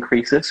cash flow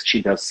increases.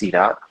 She does see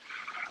that,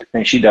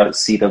 and she does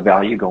see the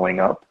value going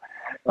up.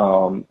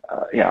 So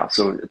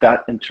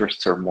that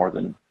interests her more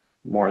than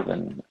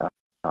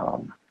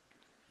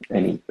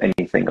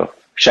anything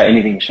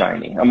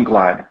shiny. I'm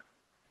glad.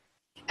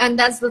 And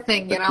that's the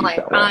thing,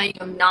 I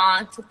am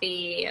not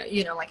the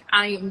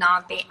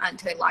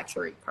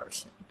anti-luxury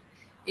person.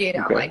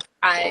 Okay.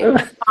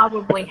 I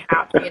probably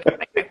have,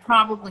 I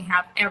probably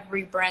have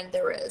every brand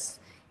there is,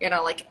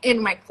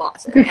 in my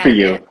closet. Good for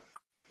you.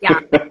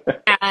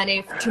 And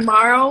if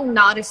tomorrow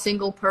not a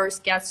single purse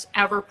gets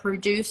ever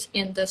produced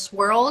in this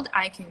world,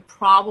 I can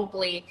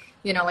probably,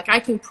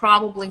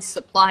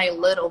 supply a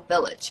little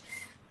village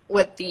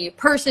with the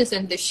purses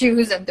and the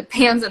shoes and the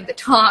pants and the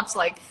tops.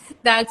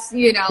 That's,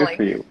 Good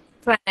for you.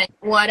 But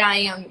what I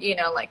am,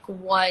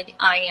 what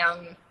I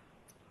am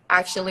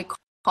actually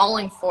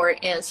calling for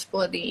is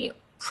for the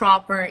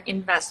proper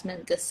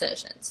investment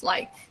decisions.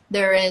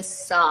 There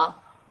is,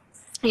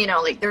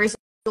 there is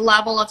a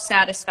level of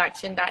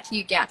satisfaction that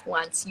you get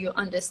once you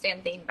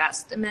understand the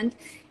investment.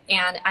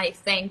 And I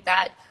think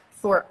that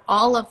for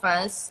all of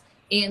us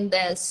in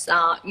this,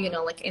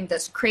 in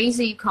this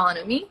crazy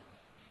economy,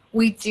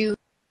 we do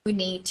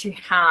need to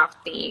have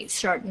the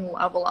certain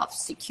level of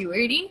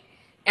security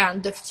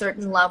and the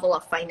certain level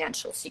of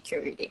financial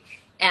security.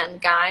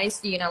 And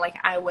guys,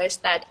 I wish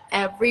that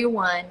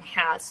everyone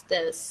has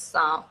this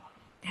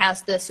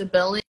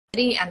ability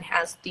and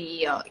has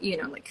the,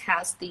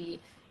 has the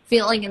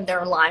feeling in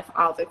their life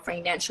of a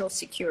financial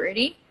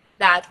security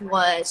that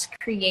was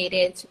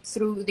created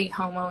through the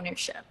home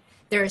ownership.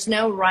 There's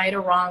no right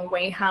or wrong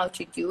way how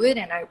to do it.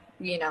 And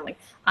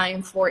I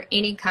am for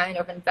any kind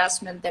of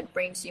investment that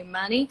brings you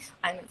money.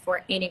 I'm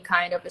for any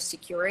kind of a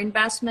secure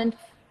investment,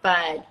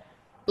 but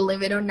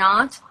believe it or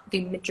not,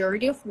 the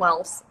majority of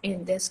wealth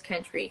in this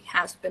country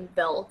has been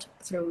built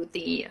through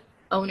the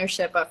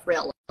ownership of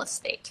real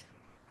estate.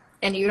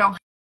 And you don't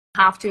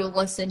have to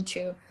listen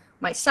to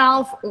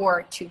myself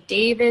or to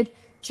David.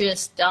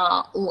 Just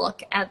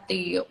look at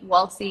the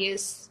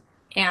wealthiest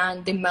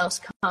and the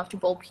most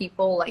comfortable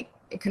people,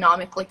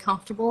 economically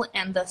comfortable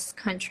in this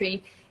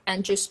country,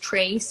 and just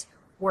trace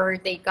where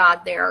they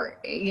got their,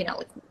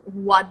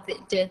 what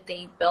did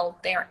they build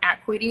their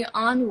equity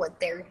on, what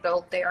they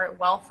built their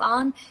wealth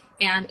on,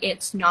 and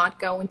it's not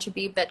going to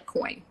be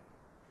Bitcoin.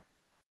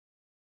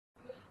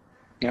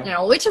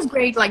 Yeah. Which is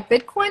great.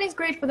 Bitcoin is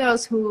great for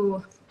those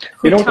who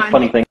what the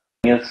funny thing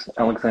is,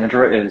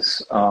 Alexandra,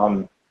 is,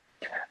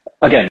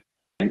 again,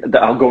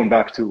 going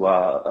back to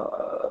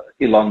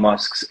Elon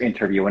Musk's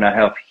interview, and I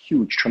have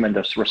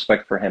tremendous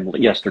respect for him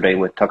yesterday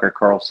with Tucker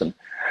Carlson.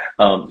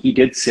 He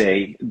did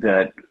say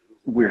that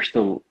we're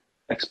still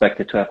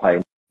expected to have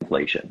high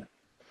inflation.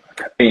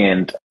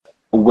 And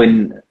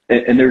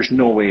there's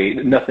no way,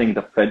 nothing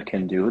the Fed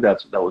can do,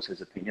 that was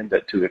his opinion,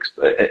 that to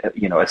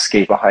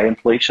escape a high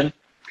inflation.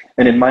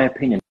 And in my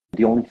opinion,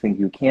 the only thing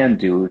you can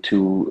do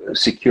to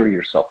secure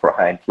yourself for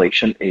high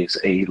inflation is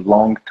a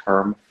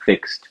long-term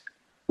fixed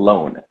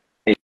loan,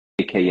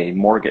 aka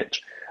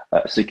mortgage,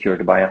 secured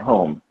to buy a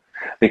home.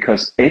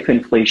 Because if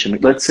inflation,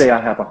 let's say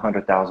I have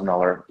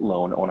 $100,000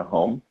 loan on a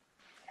home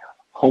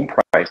home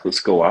prices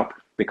go up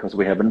because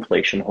we have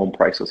inflation, home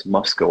prices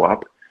must go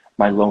up.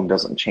 My loan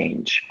doesn't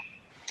change.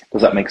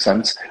 Does that make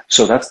sense?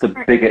 So that's the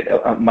biggest,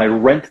 my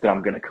rent that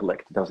I'm going to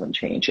collect doesn't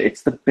change.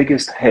 It's the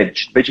biggest hedge,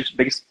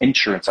 biggest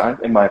insurance,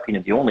 in my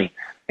opinion, the only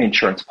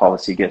insurance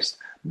policy gives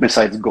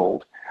besides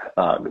gold.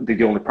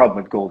 The only problem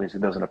with gold is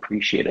it doesn't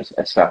appreciate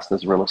as fast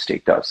as real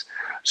estate does.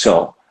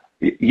 So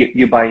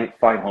you buy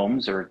 5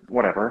 homes or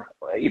whatever,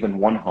 even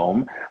one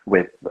home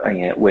with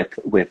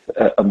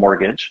a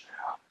mortgage,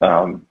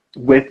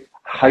 with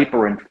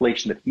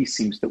hyperinflation that he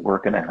seems that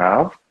we're going to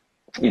have.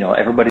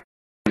 Everybody's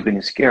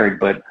being scared,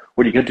 but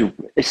what are you going to do?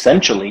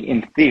 Essentially, in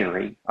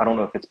theory, I don't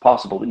know if it's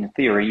possible, but in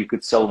theory, you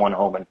could sell one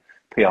home and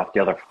pay off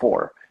the other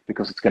 4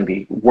 because it's going to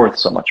be worth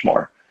so much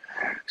more.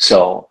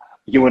 So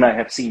you and I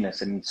have seen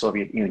this in the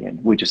Soviet Union.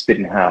 We just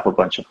didn't have a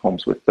bunch of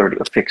homes with 30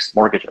 fixed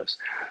mortgages.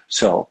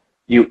 So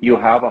you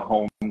have a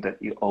home that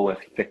you owe a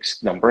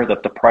fixed number,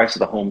 that the price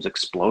of the homes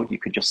explode. You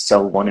could just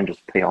sell one and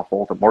just pay off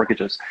all the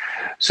mortgages.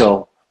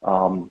 So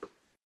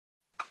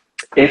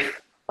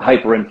if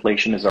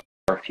hyperinflation is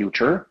our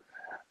future,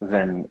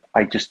 then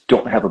I just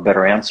don't have a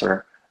better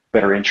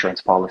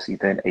insurance policy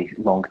than a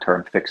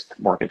long-term fixed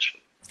mortgage.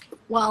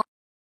 Well,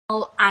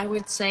 I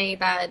would say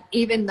that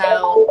even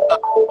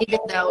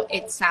though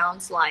it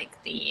sounds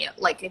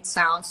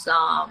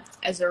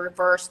as a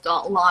reverse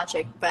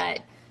logic, but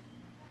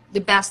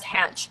the best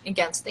hedge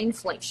against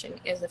inflation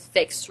is a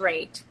fixed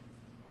rate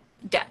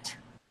debt.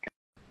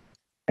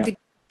 Yeah.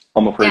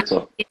 I'm afraid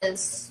so.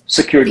 Is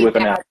secured with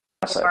an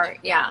asset.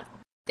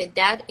 The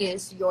debt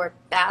is your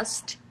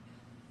best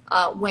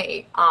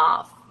way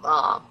of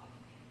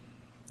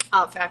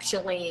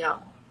actually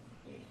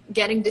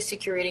getting the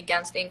security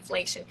against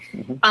inflation.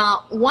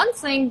 Mm-hmm. One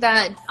thing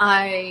that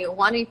I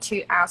wanted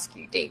to ask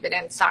you, David,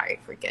 and sorry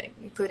for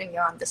putting you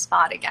on the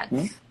spot again,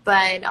 mm-hmm.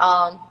 but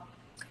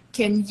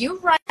can you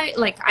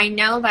write, I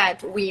know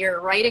that we are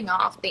writing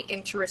off the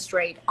interest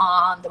rate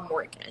on the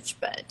mortgage,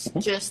 but mm-hmm.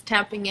 just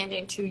tapping it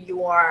into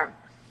your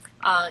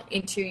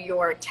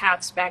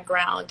tax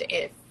background,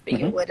 if mm-hmm.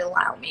 you would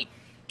allow me.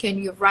 Can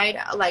you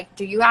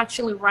do you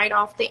actually write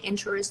off the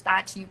interest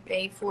that you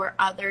pay for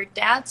other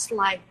debts,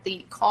 like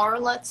the car,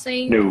 let's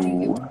say? No. Do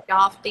you write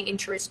off the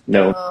interest?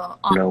 No.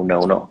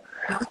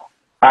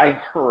 I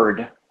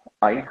heard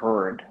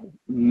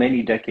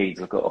many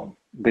decades ago,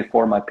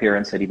 before my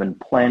parents had even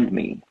planned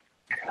me,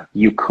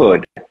 you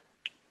could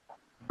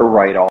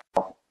write off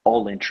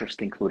all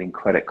interest, including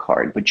credit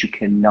card, but you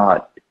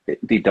cannot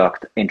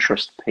deduct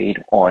interest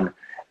paid on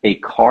a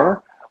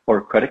car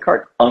or credit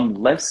card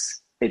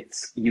unless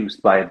it's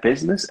used by a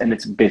business and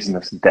it's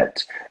business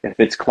debt. If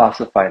it's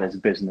classified as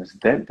business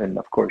debt, then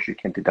of course you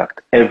can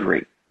deduct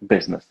every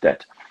business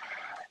debt.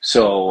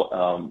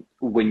 So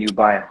when you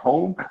buy a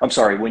home,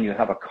 when you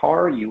have a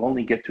car, you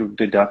only get to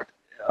deduct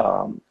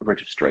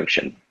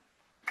registration.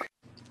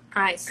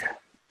 Nice.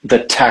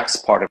 The tax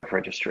part of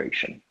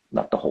registration,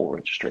 not the whole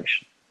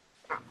registration.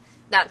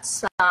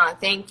 That's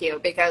thank you,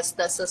 because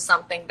this is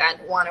something that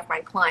one of my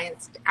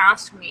clients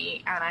asked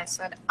me, and I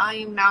said,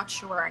 I'm not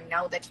sure. I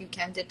know that you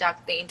can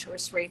deduct the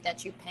interest rate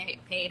that you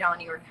paid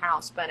on your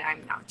house, but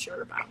I'm not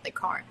sure about the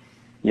car.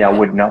 Yeah, it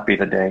would not be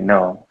the day,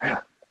 no.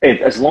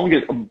 As long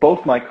as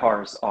both my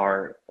cars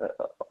are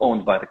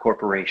owned by the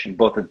corporation,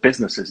 both the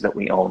businesses that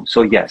we own.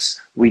 So yes,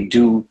 we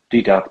do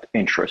deduct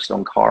interest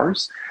on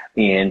cars,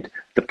 and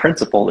the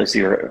principal is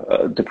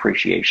your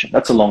depreciation.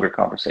 That's a longer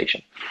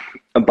conversation.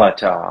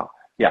 But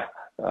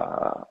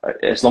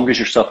as long as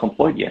you're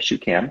self-employed, yes, you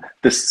can.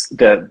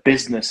 The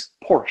business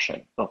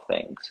portion of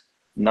things,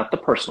 not the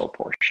personal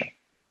portion.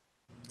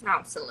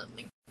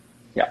 Absolutely.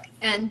 Yeah.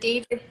 And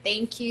David,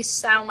 thank you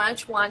so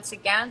much once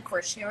again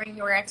for sharing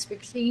your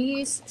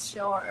expertise,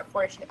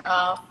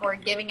 for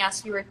giving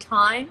us your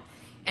time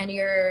and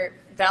your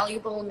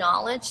valuable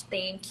knowledge.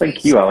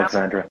 Thank you,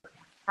 Alexandra.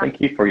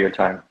 Thank you for your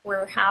time.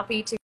 We're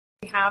happy to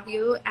have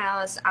you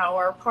as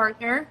our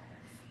partner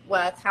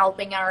with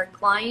helping our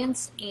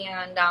clients,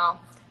 and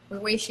we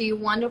wish you a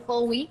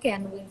wonderful week,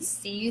 and we'll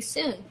see you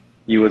soon.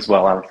 You as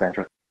well,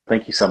 Alexandra.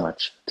 Thank you so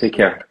much. Take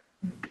care.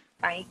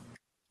 Bye.